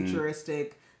like the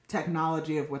futuristic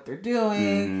technology of what they're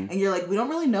doing, and you're like, we don't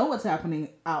really know what's happening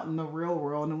out in the real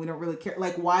world, and we don't really care.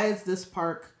 Like, why is this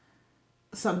park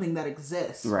something that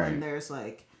exists when there's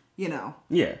like, you know,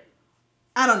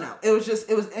 I don't know, it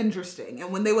was interesting.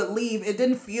 And when they would leave, it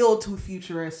didn't feel too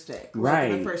futuristic like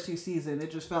in the first 2 seasons.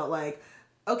 It just felt like,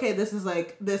 okay,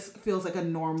 this feels like a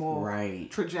normal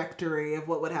trajectory of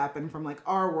what would happen from like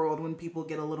our world when people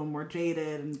get a little more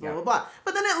jaded and blah blah blah.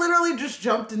 But then it literally just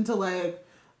jumped into like,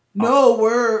 no,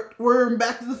 we're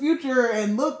Back to the Future,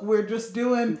 and look, we're just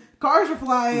doing, cars are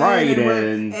flying,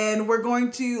 and we're going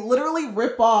to literally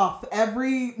rip off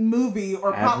every movie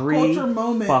or pop culture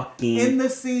moment in the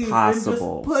scene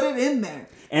possible. And just put it in there.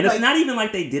 And like, it's not even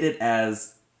like they did it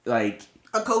as like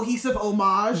a cohesive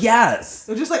homage. Yes,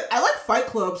 they're just like, I like Fight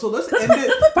Club, so let's end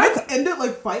it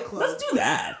like Fight Club. Let's do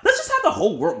that. Let's just have the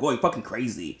whole world going fucking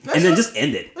crazy, and then just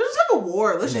end it. Let's just have a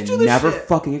war. Let's just do this never shit.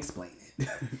 Fucking explain it.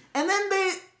 And then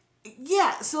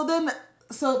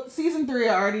so season 3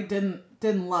 I already didn't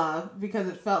love because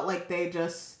it felt like it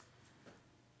just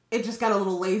got a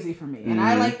little lazy for me. And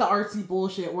I like the artsy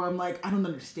bullshit where I'm like, I don't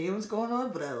understand what's going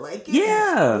on, but I like it.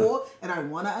 Yeah. And it's cool, and I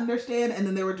want to understand. And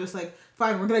then they were just like,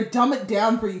 fine, we're going to dumb it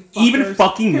down for you fuckers. Even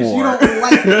fucking more. You don't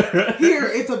like it. Here,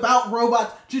 it's about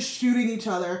robots just shooting each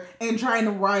other and trying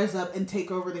to rise up and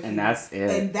take over the humans.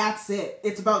 And that's it.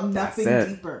 It's about nothing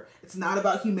deeper. It's not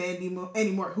about humanity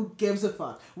anymore. Who gives a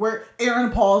fuck? Where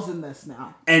Aaron Paul's in this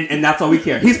now. And that's all we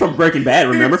care. He's from Breaking Bad,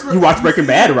 remember? You watch Breaking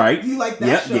Bad, right? You like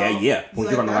that show. Yeah. Well,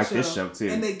 you're going to like this show, too.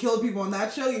 And they killed people on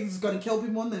that show. You're just going to kill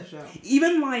people on this show.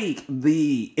 Even, like,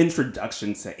 the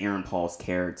introduction to Aaron Paul's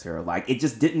character, like, it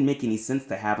just didn't make any sense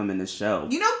to have him in this show.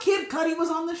 You know Kid Cudi was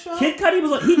on the show? Kid Cudi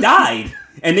he died.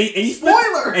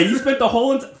 Spoiler! You spent the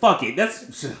whole... fuck it.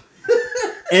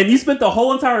 And you spent the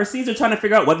whole entire season trying to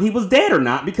figure out whether he was dead or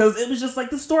not, because it was just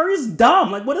like, the story is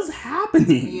dumb. Like, what is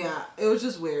happening? Yeah, it was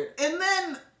just weird. And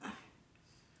then,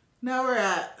 now we're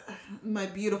at my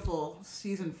beautiful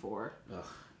season 4,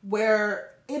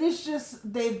 where it is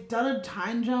just, they've done a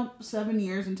time jump 7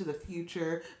 years into the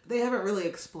future. They haven't really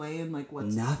explained, like,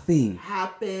 what's happened.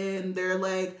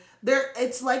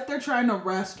 It's like they're trying to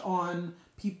rest on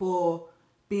people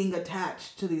being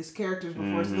attached to these characters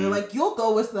before. So they're like, you'll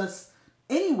go with us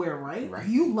anywhere, right?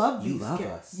 You love these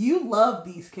characters. You love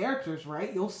these characters,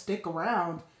 right? You'll stick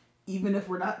around even if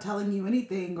we're not telling you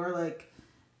anything or like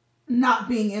not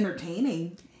being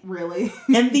entertaining, really.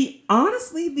 And the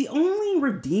only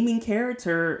redeeming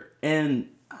character, and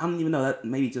I don't even know, that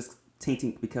maybe just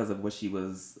tainting because of what she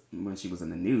was when she was in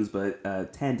the news, but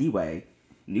Tandiwe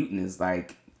Newton is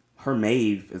like, her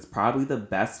Maeve is probably the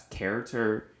best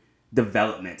character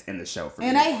development in the show for me.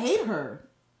 And I hate her.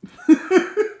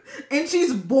 And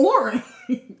she's boring.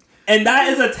 And that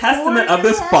is a testament of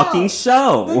this fucking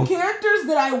show. The characters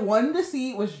that I wanted to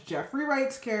see was Jeffrey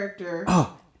Wright's character.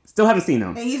 Oh, still haven't seen him.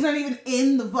 And he's not even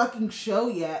in the fucking show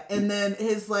yet. And then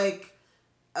his like,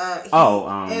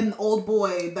 and old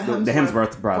boy, the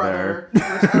Hemsworth brother. Which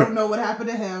I don't know what happened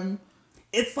to him.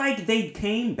 It's like they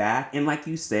came back and like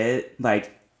you said,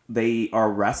 like they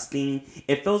are resting.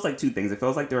 It feels like two things. It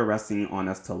feels like they're resting on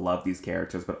us to love these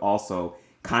characters, but also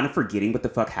kind of forgetting what the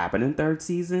fuck happened in third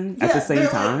season at the same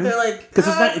time. They're like, because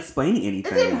it's not explaining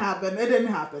anything. It didn't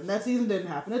happen. That season didn't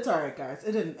happen. It's alright, guys.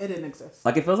 It didn't exist.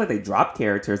 Like, it feels like they dropped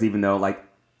characters, even though, like,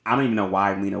 I don't even know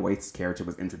why Lena Waithe's character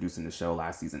was introduced in the show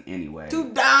last season anyway. To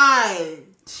die.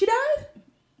 She died?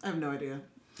 I have no idea.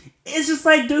 It's just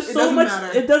like there's so much.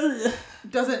 Matter. It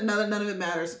doesn't. None of it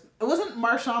matters. It wasn't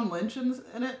Marshawn Lynch in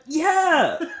it.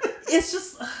 Yeah, it's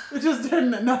just. It just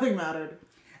didn't. Nothing mattered.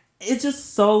 It's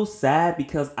just so sad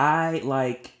because I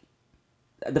like.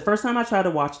 The first time I tried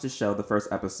to watch the show, the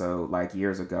first episode, like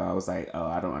years ago, I was like, "Oh,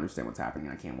 I don't understand what's happening.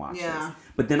 I can't watch this."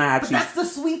 But then I actually. But that's the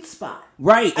sweet spot,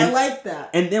 right? I like that.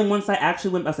 And then once I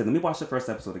actually went, I said, "Let me watch the first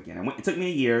episode again." It took me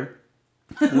a year.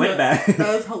 Went back.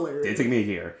 That was hilarious. It took me a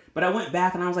year. But I went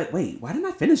back and I was like, wait, why didn't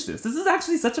I finish this? This is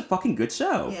actually such a fucking good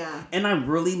show. Yeah. And I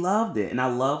really loved it. And I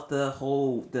loved the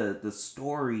whole, the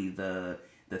story, the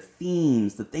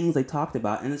themes, the things they talked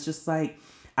about. And it's just like,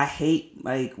 I hate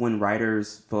like when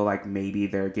writers feel like maybe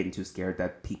they're getting too scared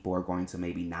that people are going to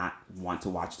maybe not want to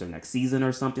watch their next season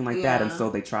or something like that. And so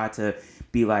they try to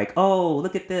be like, oh,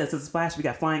 look at this. This is Flash. We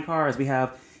got flying cars. We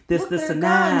have this and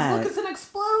that. Look, it's an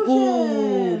explosion.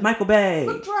 Ooh, Michael Bay.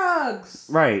 With drugs.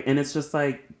 Right. And it's just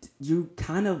like, you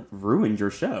kind of ruined your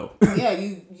show. Yeah,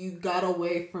 you got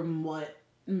away from what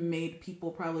made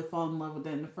people probably fall in love with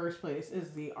it in the first place,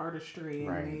 is the artistry.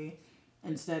 And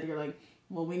instead you're like,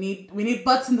 well, we need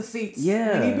butts in the seats.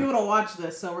 Yeah. We need people to watch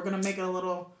this, so we're going to make it a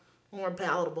little more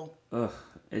palatable. Ugh,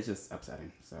 it's just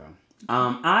upsetting. So,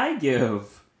 I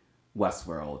give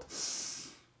Westworld,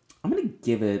 I'm going to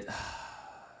give it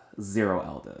 0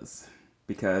 elders,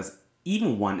 because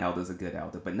even 1 elder is a good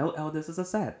elder, but no elders is a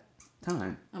sad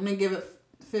time. I'm going to give it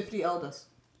 50 elders.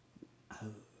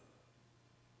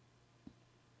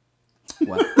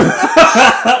 Well,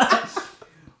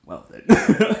 well then.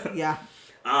 Yeah.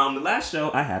 The last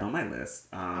show I had on my list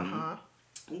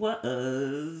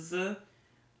was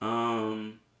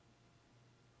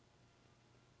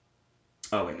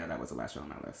oh wait, no, that was the last show on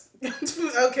my list.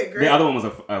 Okay, great. The other one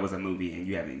was a movie, and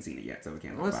you haven't even seen it yet, so we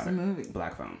can't talk about it. What's the movie?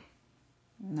 Black Phone.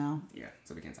 No. Yeah,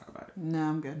 so we can't talk about it. No,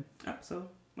 I'm good. So,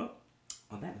 well,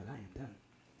 on that note, I am done.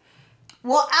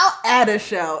 Well, I'll add a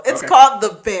show. It's Okay. called The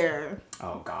Bear.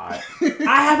 Oh God,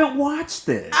 I haven't watched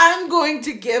this. I'm going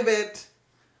to give it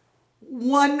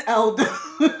 1 elder.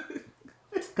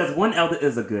 Because 1 elder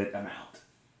is a good amount.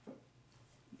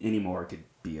 Any more could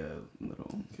be a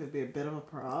little... Could be a bit of a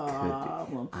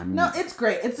problem. I mean, No, it's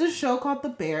great. It's a show called The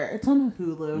Bear. It's on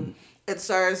Hulu. Mm-hmm. It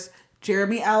stars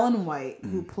Jeremy Allen White,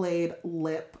 who played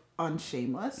Lip on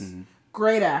Shameless. Mm-hmm.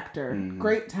 Great actor. Mm-hmm.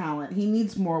 Great talent. He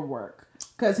needs more work.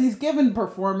 Because he's given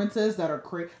performances that are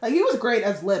crazy. Like, he was great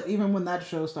as Lip, even when that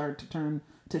show started to turn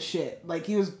to shit. Like,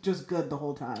 he was just good the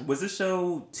whole time. Was this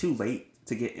show too late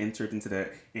to get entered into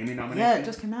the Emmy nomination? Yeah, it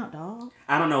just came out, dog.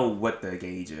 I don't know what the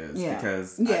gauge is. Yeah.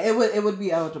 Because... it would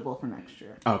be eligible for next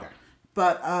year. Okay.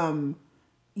 But,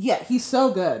 yeah, he's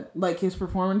so good. Like, his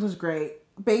performance is great.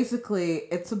 Basically,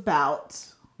 it's about...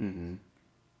 Mm-hmm.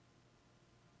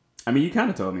 I mean, you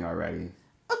kind of told me already.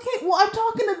 Okay, well, I'm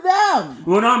talking to them.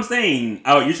 Well, no, I'm saying...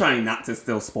 Oh, you're trying not to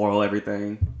still spoil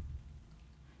everything?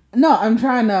 No, I'm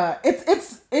trying to...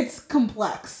 It's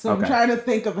complex. So okay. I'm trying to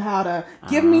think of how to...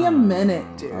 Give me a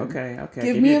minute, dude. Okay.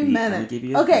 Give me a minute.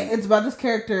 Okay, it's about this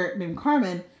character named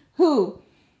Carmen who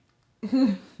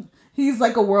he's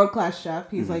like a world-class chef.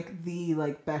 He's like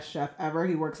the best chef ever.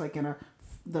 He works like in a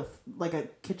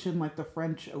kitchen like the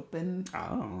French Open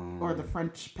or the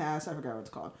French Pass. I forgot what it's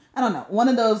called. I don't know. One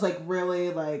of those like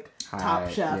really like top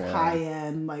chef,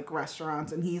 high-end like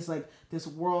restaurants, and he's like this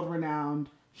world-renowned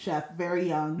chef, very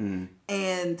young,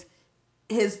 and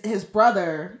his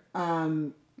brother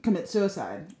commits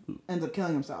suicide, ends up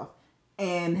killing himself,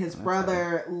 and his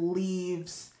brother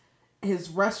leaves his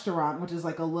restaurant, which is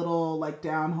like a little like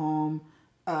down home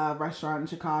restaurant in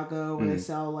Chicago where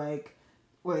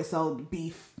they sell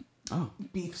beef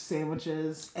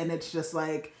sandwiches, and it's just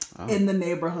like in the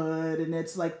neighborhood, and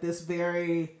it's like this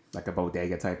very like a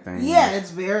bodega type thing. Yeah,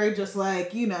 it's very just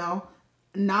like, you know,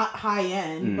 not high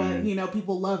end, but you know,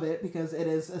 people love it because it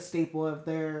is a staple of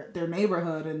their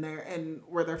neighborhood and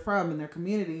where they're from and their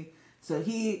community. So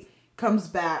he comes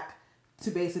back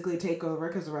to basically take over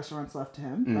because the restaurant's left to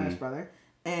him by his brother,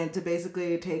 and to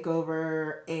basically take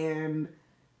over and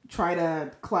try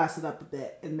to class it up a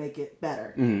bit and make it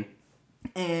better.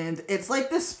 And it's like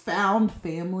this found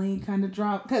family kind of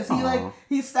drama because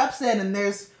he steps in and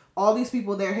there's all these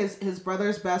people there. His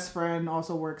brother's best friend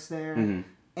also works there.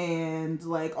 And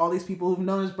like all these people who've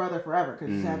known his brother forever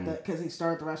because he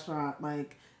started the restaurant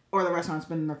like or the restaurant's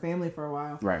been in their family for a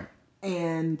while. Right.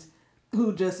 And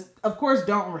who just, of course,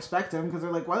 don't respect him because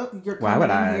they're like, well, you're Why coming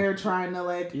would I? in here trying to,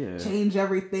 like, change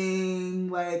everything,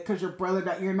 like, because your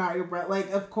brother, you're not your brother. Like,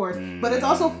 of course. But it's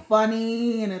also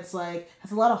funny, and it's, like,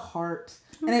 has a lot of heart.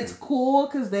 And it's cool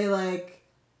because they, like,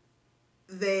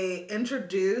 they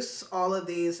introduce all of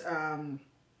these,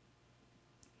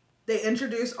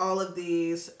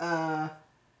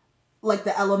 like,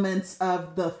 the elements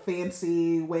of the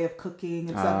fancy way of cooking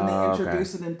and stuff, and they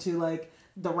introduce it into, like,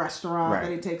 the restaurant that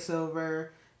he takes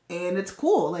over, and it's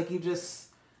cool. Like, you just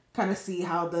kind of see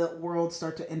how the worlds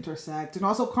start to intersect. And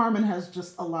also Carmen has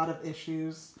just a lot of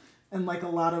issues and, like, a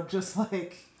lot of just,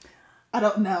 like, I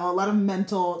don't know, a lot of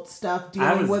mental stuff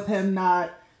dealing with him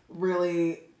not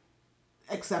really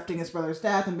accepting his brother's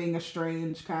death and being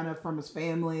estranged kind of from his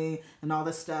family and all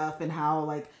this stuff, and how,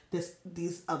 like,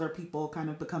 these other people kind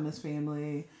of become his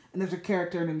family. And there's a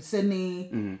character named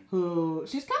Sydney who,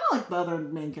 she's kind of like the other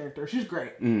main character. She's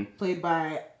great. Played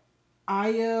by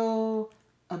Ayo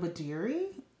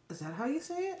Abadiri. Is that how you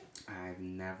say it? I've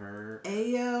never...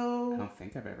 Ayo... I don't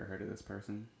think I've ever heard of this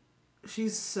person.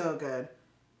 She's so good.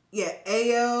 Yeah,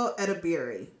 Ayo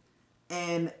Edabiri.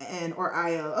 Or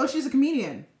Ayo. Oh, she's a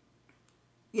comedian.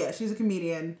 Yeah, she's a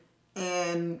comedian.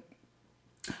 And...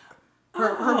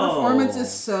 Her performance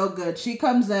is so good. She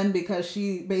comes in because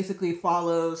she basically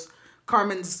follows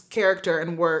Carmen's character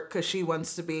and work because she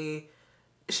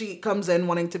comes in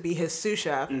wanting to be his sous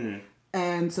chef.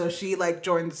 And so she, like,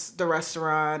 joins the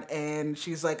restaurant, and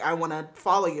she's like, I want to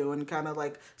follow you and kind of,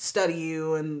 like, study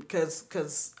you, and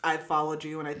because I followed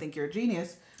you and I think you're a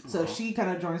genius. So she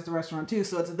kind of joins the restaurant too.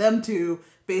 So it's them two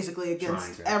basically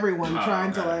against everyone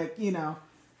trying to, like, you know...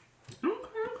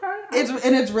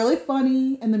 It's really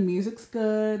funny, and the music's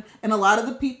good, and a lot of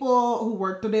the people who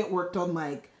worked on it worked on,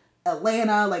 like,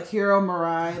 Atlanta, like Hiro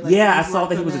Murai. Like, I saw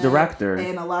that he was a director,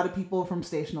 and a lot of people from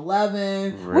Station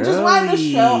 11, which is why this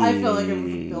show, I feel like it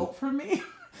was built for me.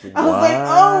 I was like,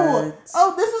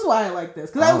 oh, this is why I like this,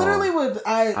 because I literally would.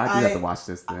 I do have to watch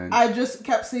this then. I just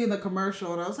kept seeing the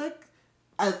commercial, and I was like,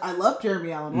 I love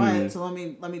Jeremy Allen White, so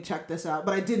let me check this out.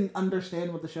 But I didn't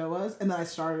understand what the show was, and then I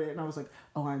started it, and I was like,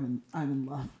 oh, I'm in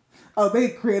love. Oh, they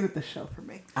created the show for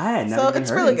me. I had never even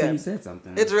heard it until you said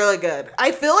something. It's really good.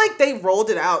 I feel like they rolled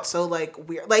it out so, like,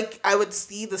 weird. Like, I would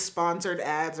see the sponsored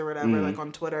ads or whatever, like,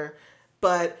 on Twitter.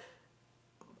 But,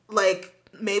 like,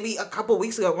 maybe a couple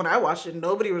weeks ago when I watched it,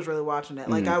 nobody was really watching it.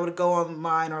 Like, I would go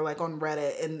online or, like, on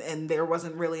Reddit, and there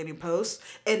wasn't really any posts.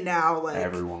 And now,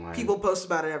 like, people post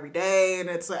about it every day. And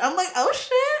it's like, I'm like, oh,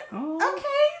 shit. Okay.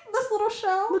 This little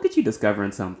show. Look at you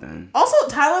discovering something. Also,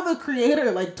 Tyler, the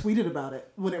creator, like, tweeted about it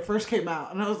when it first came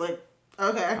out. And I was like,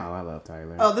 okay. Oh, I love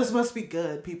Tyler. Oh, this must be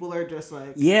good. People are just,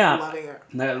 like, loving it.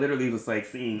 I literally was, like,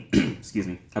 seeing, excuse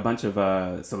me, a bunch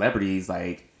of celebrities,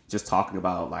 like, just talking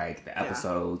about, like, the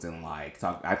episodes and, like,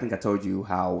 I think I told you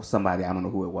how somebody, I don't know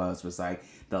who it was like,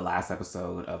 the last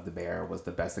episode of The Bear was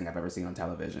the best thing I've ever seen on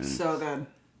television. So good.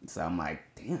 So I'm like,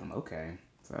 damn, okay.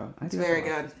 So it's very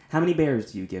good. How many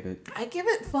bears do you give it? I give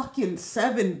it fucking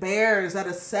 7 bears out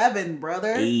of 7,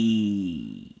 brother.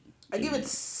 I give it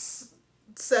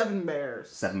 7 bears.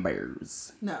 7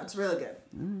 bears. No, it's really good.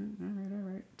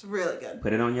 All right. It's really good.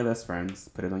 Put it on your list, friends.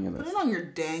 Put it on your list. Put it on your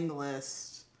dang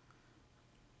list.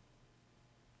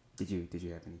 Did you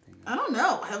have anything? I don't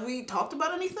know. Have we talked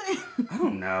about anything? I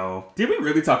don't know. Did we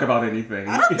really talk about anything?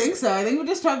 I don't think so. I think we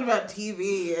just talked about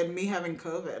TV and me having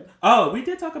COVID. Oh, we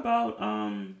did talk about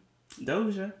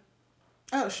Doja.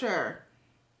 Oh, sure.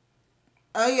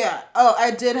 Oh, yeah. Oh,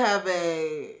 I did have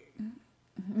a...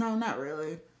 No, not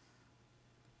really.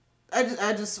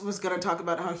 I just was going to talk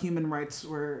about how human rights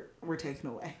were taken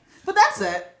away. But that's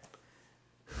it.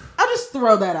 I'll just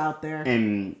throw that out there.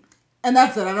 And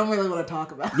that's it. I don't really want to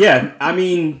talk about it. Yeah, I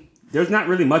mean, there's not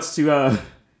really much to go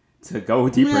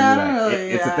deeper into that.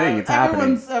 Really, it's a thing. It's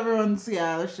happening. Everyone's,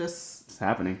 it's just... It's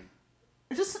happening.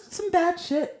 There's just some bad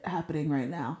shit happening right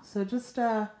now. So just,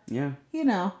 you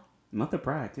know. Month of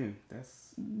Pride, too.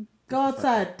 Go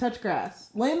outside, touch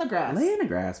grass. Lay in the grass. Lay in the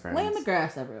grass, friends. Lay in the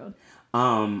grass, everyone.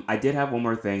 I did have one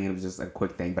more thing. It was just a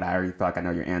quick thing, but I already feel like I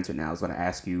know your answer now. I was going to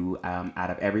ask you, out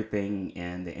of everything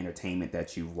in the entertainment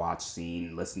that you've watched,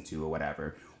 seen, listened to, or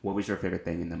whatever, what was your favorite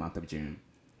thing in the month of June?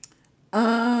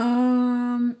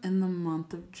 In the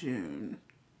month of June.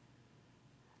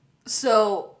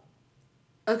 So,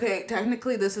 okay,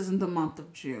 technically this isn't the month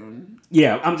of June.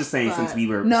 Yeah, I'm just saying since we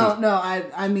were...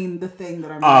 I mean the thing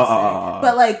that I'm going to say.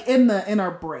 But like in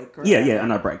our break. Right? Yeah,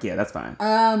 on our break. Yeah, that's fine.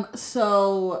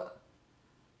 So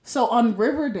on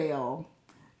Riverdale...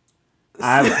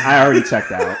 I already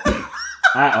checked out.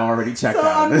 I already checked out. So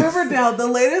on Riverdale, the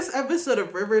latest episode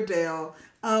of Riverdale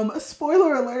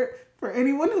Spoiler alert for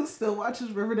anyone who still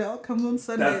watches Riverdale. It comes on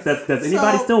Sundays. Does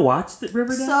anybody still watch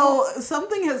Riverdale? So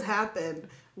something has happened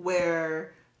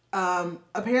where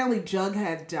apparently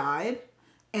Jughead died,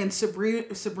 and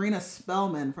Sabrina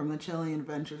Spellman from the Chilling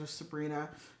Adventures of Sabrina,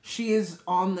 she is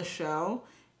on the show,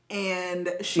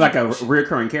 and she like a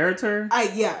recurring character.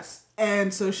 Yes,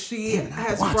 and so she's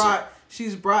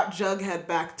brought Jughead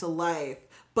back to life,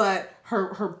 but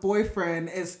her boyfriend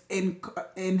is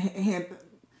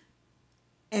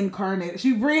incarnated.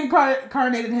 She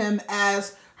reincarnated him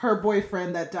as her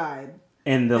boyfriend that died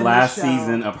in the last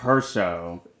season of her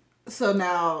show. So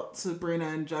now Sabrina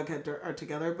and Jughead are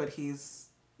together, but he's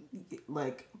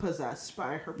like possessed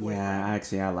by her boyfriend.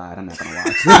 Yeah, I lied. I'm not gonna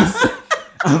watch this.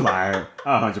 I lied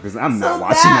 100%. I'm not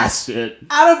watching that shit.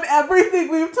 Out of everything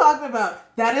we've talked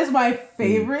about, that is my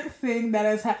favorite thing that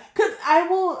has happened. Because I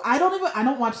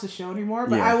don't watch the show anymore,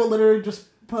 but I will literally just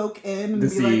poke in and to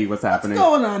be see like, what's happening. What's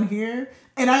going on here?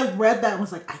 And I read that and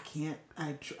was like, I can't.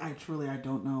 I truly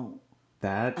don't know.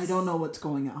 I don't know what's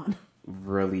going on.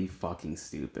 Really fucking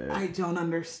stupid. I don't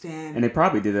understand. And they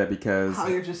probably did that because how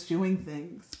you're just doing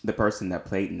things. The person that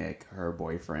played Nick, her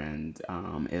boyfriend,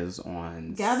 is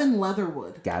on Gavin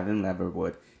Leatherwood. Gavin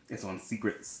Leatherwood is on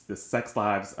The Sex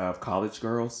Lives of College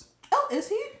Girls. Oh, is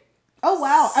he? Oh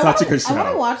wow! Such a good show. I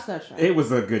want to watch that show. It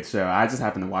was a good show. I just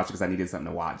happened to watch it because I needed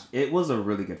something to watch. It was a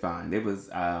really good find. It was.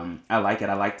 I like it.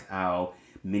 I liked how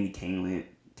Mindy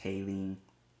Kaling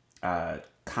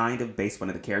kind of based one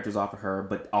of the characters off of her,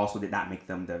 but also did not make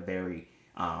them the very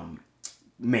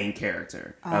main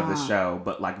character of the show.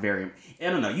 But like very, I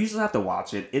don't know. You just have to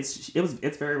watch it. It's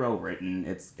very well written.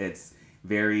 It's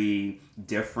very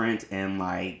different and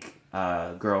like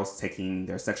girls taking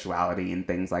their sexuality and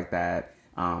things like that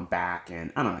back,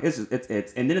 and I don't know. It's just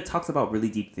it's and then it talks about really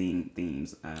deep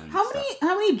themes. How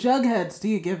many Jugheads do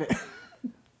you give it?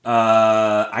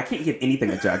 I can't give anything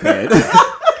a Jughead.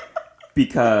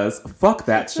 Because fuck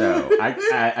that show.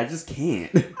 I just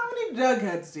can't. How many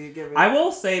Jugheads do you give it? I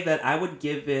will say that I would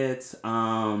give it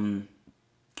 4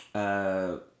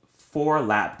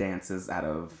 lap dances out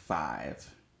of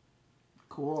 5.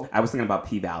 Cool. I was thinking about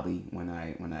P-Valley when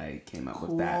I came up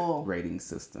with that rating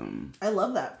system. I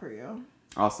love that for you.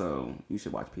 Also, you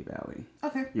should watch P-Valley.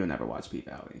 Okay. You'll never watch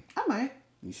P-Valley. I might.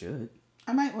 You should.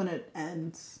 I might when it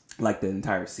ends. Like the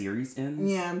entire series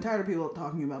ends? Yeah, I'm tired of people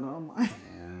talking about it online.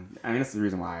 Yeah. I mean, that's the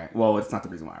reason why. Well, it's not the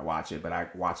reason why I watch it, but I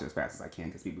watch it as fast as I can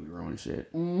because people be ruining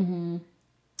shit. Mm-hmm.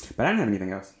 But I didn't have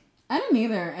anything else. I didn't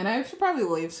either, and I should probably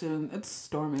leave soon. It's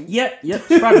storming. Yep,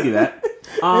 should probably do that.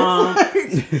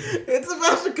 It's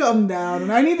about to come down,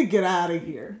 and I need to get out of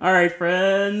here. All right,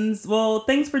 friends. Well,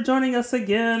 thanks for joining us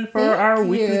again for our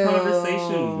weekly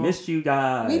conversation. Missed you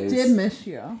guys. We did miss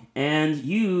you. And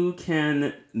you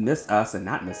can miss us and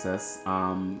not miss us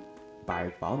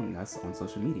by following us on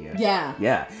social media.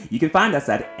 Yeah. You can find us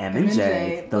at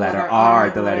M&J, the letter R,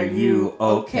 the letter U,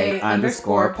 OK _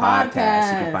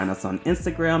 podcast. You can find us on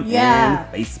Instagram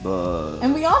and Facebook.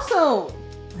 And we also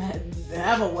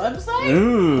have a website?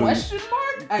 Ooh. Question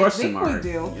mark? I think we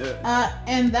do. Yeah.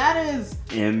 And that is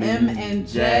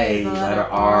M&J, the letter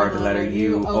R, the letter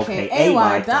U, OK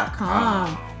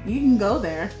AY.com. You can go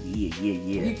there. Yeah.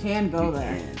 You can go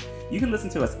there. You can listen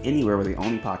to us anywhere where the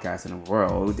only podcast in the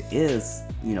world is,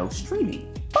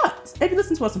 streaming. But if you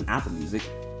listen to us on Apple Music,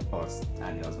 I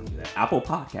knew I was going to do that. Apple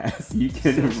Podcasts, you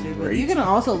can rate. You can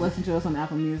also listen to us on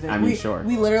Apple Music. Sure.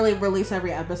 We literally release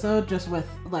every episode just with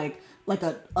like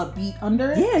a beat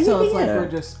under it. Yeah, so it's like we're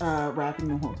just rapping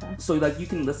the whole time. So like you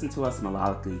can listen to us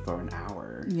melodically for an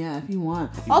hour. Yeah, if you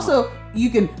want. You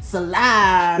can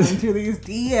slide into these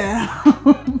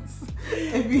DMs.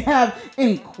 If you have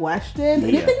any questions,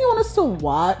 anything you want us to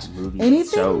watch,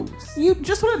 movies, shows. You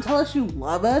just want to tell us you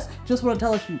love us, just want to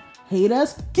tell us you hate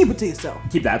us, keep it to yourself.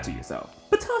 Keep that to yourself.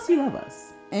 But tell us you love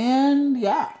us. And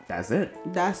yeah. That's it.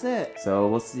 So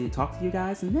we'll talk to you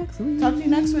guys next week. Talk to you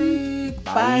next week.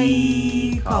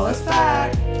 Bye. Call us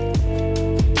back.